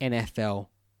NFL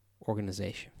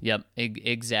organization. Yep,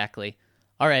 exactly.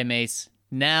 All right, Mace.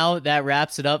 Now that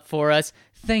wraps it up for us.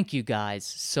 Thank you guys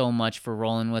so much for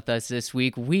rolling with us this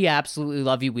week. We absolutely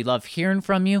love you. We love hearing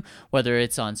from you, whether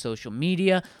it's on social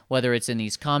media, whether it's in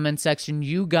these comment section.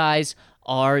 You guys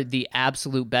are the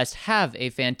absolute best. Have a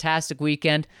fantastic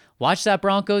weekend. Watch that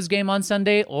Broncos game on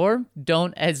Sunday, or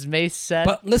don't, as Mace said.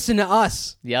 But listen to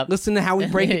us. Yep. Listen to how we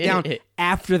break it down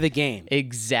after the game.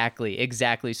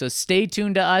 Exactly. So stay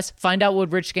tuned to us. Find out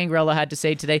what Rich Gangrella had to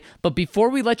say today. But before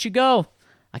we let you go,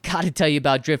 I got to tell you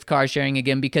about Drift Car Sharing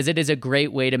again, because it is a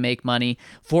great way to make money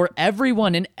for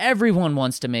everyone, and everyone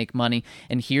wants to make money.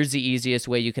 And here's the easiest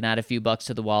way you can add a few bucks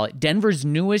to the wallet. Denver's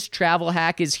newest travel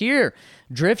hack is here.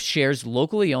 Drift shares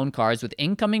locally owned cars with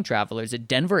incoming travelers at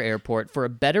Denver Airport for a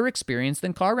better experience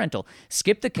than car rental.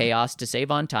 Skip the chaos to save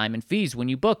on time and fees when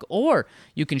you book, or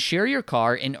you can share your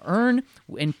car and earn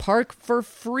and park for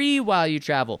free while you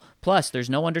travel. Plus, there's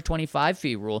no under 25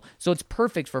 fee rule, so it's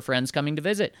perfect for friends coming to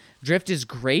visit. Drift is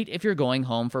great if you're going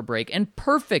home for a break, and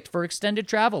perfect for extended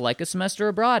travel like a semester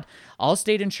abroad.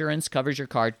 Allstate Insurance covers your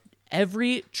car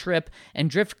every trip, and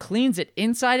Drift cleans it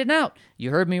inside and out. You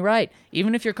heard me right.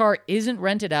 Even if your car isn't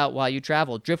rented out while you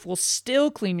travel, Drift will still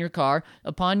clean your car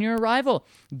upon your arrival.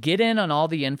 Get in on all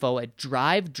the info at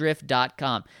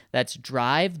drivedrift.com. That's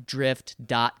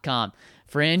drivedrift.com.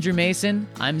 For Andrew Mason,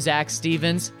 I'm Zach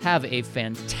Stevens. Have a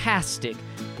fantastic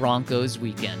Broncos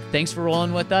weekend. Thanks for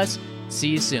rolling with us. See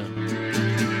you soon.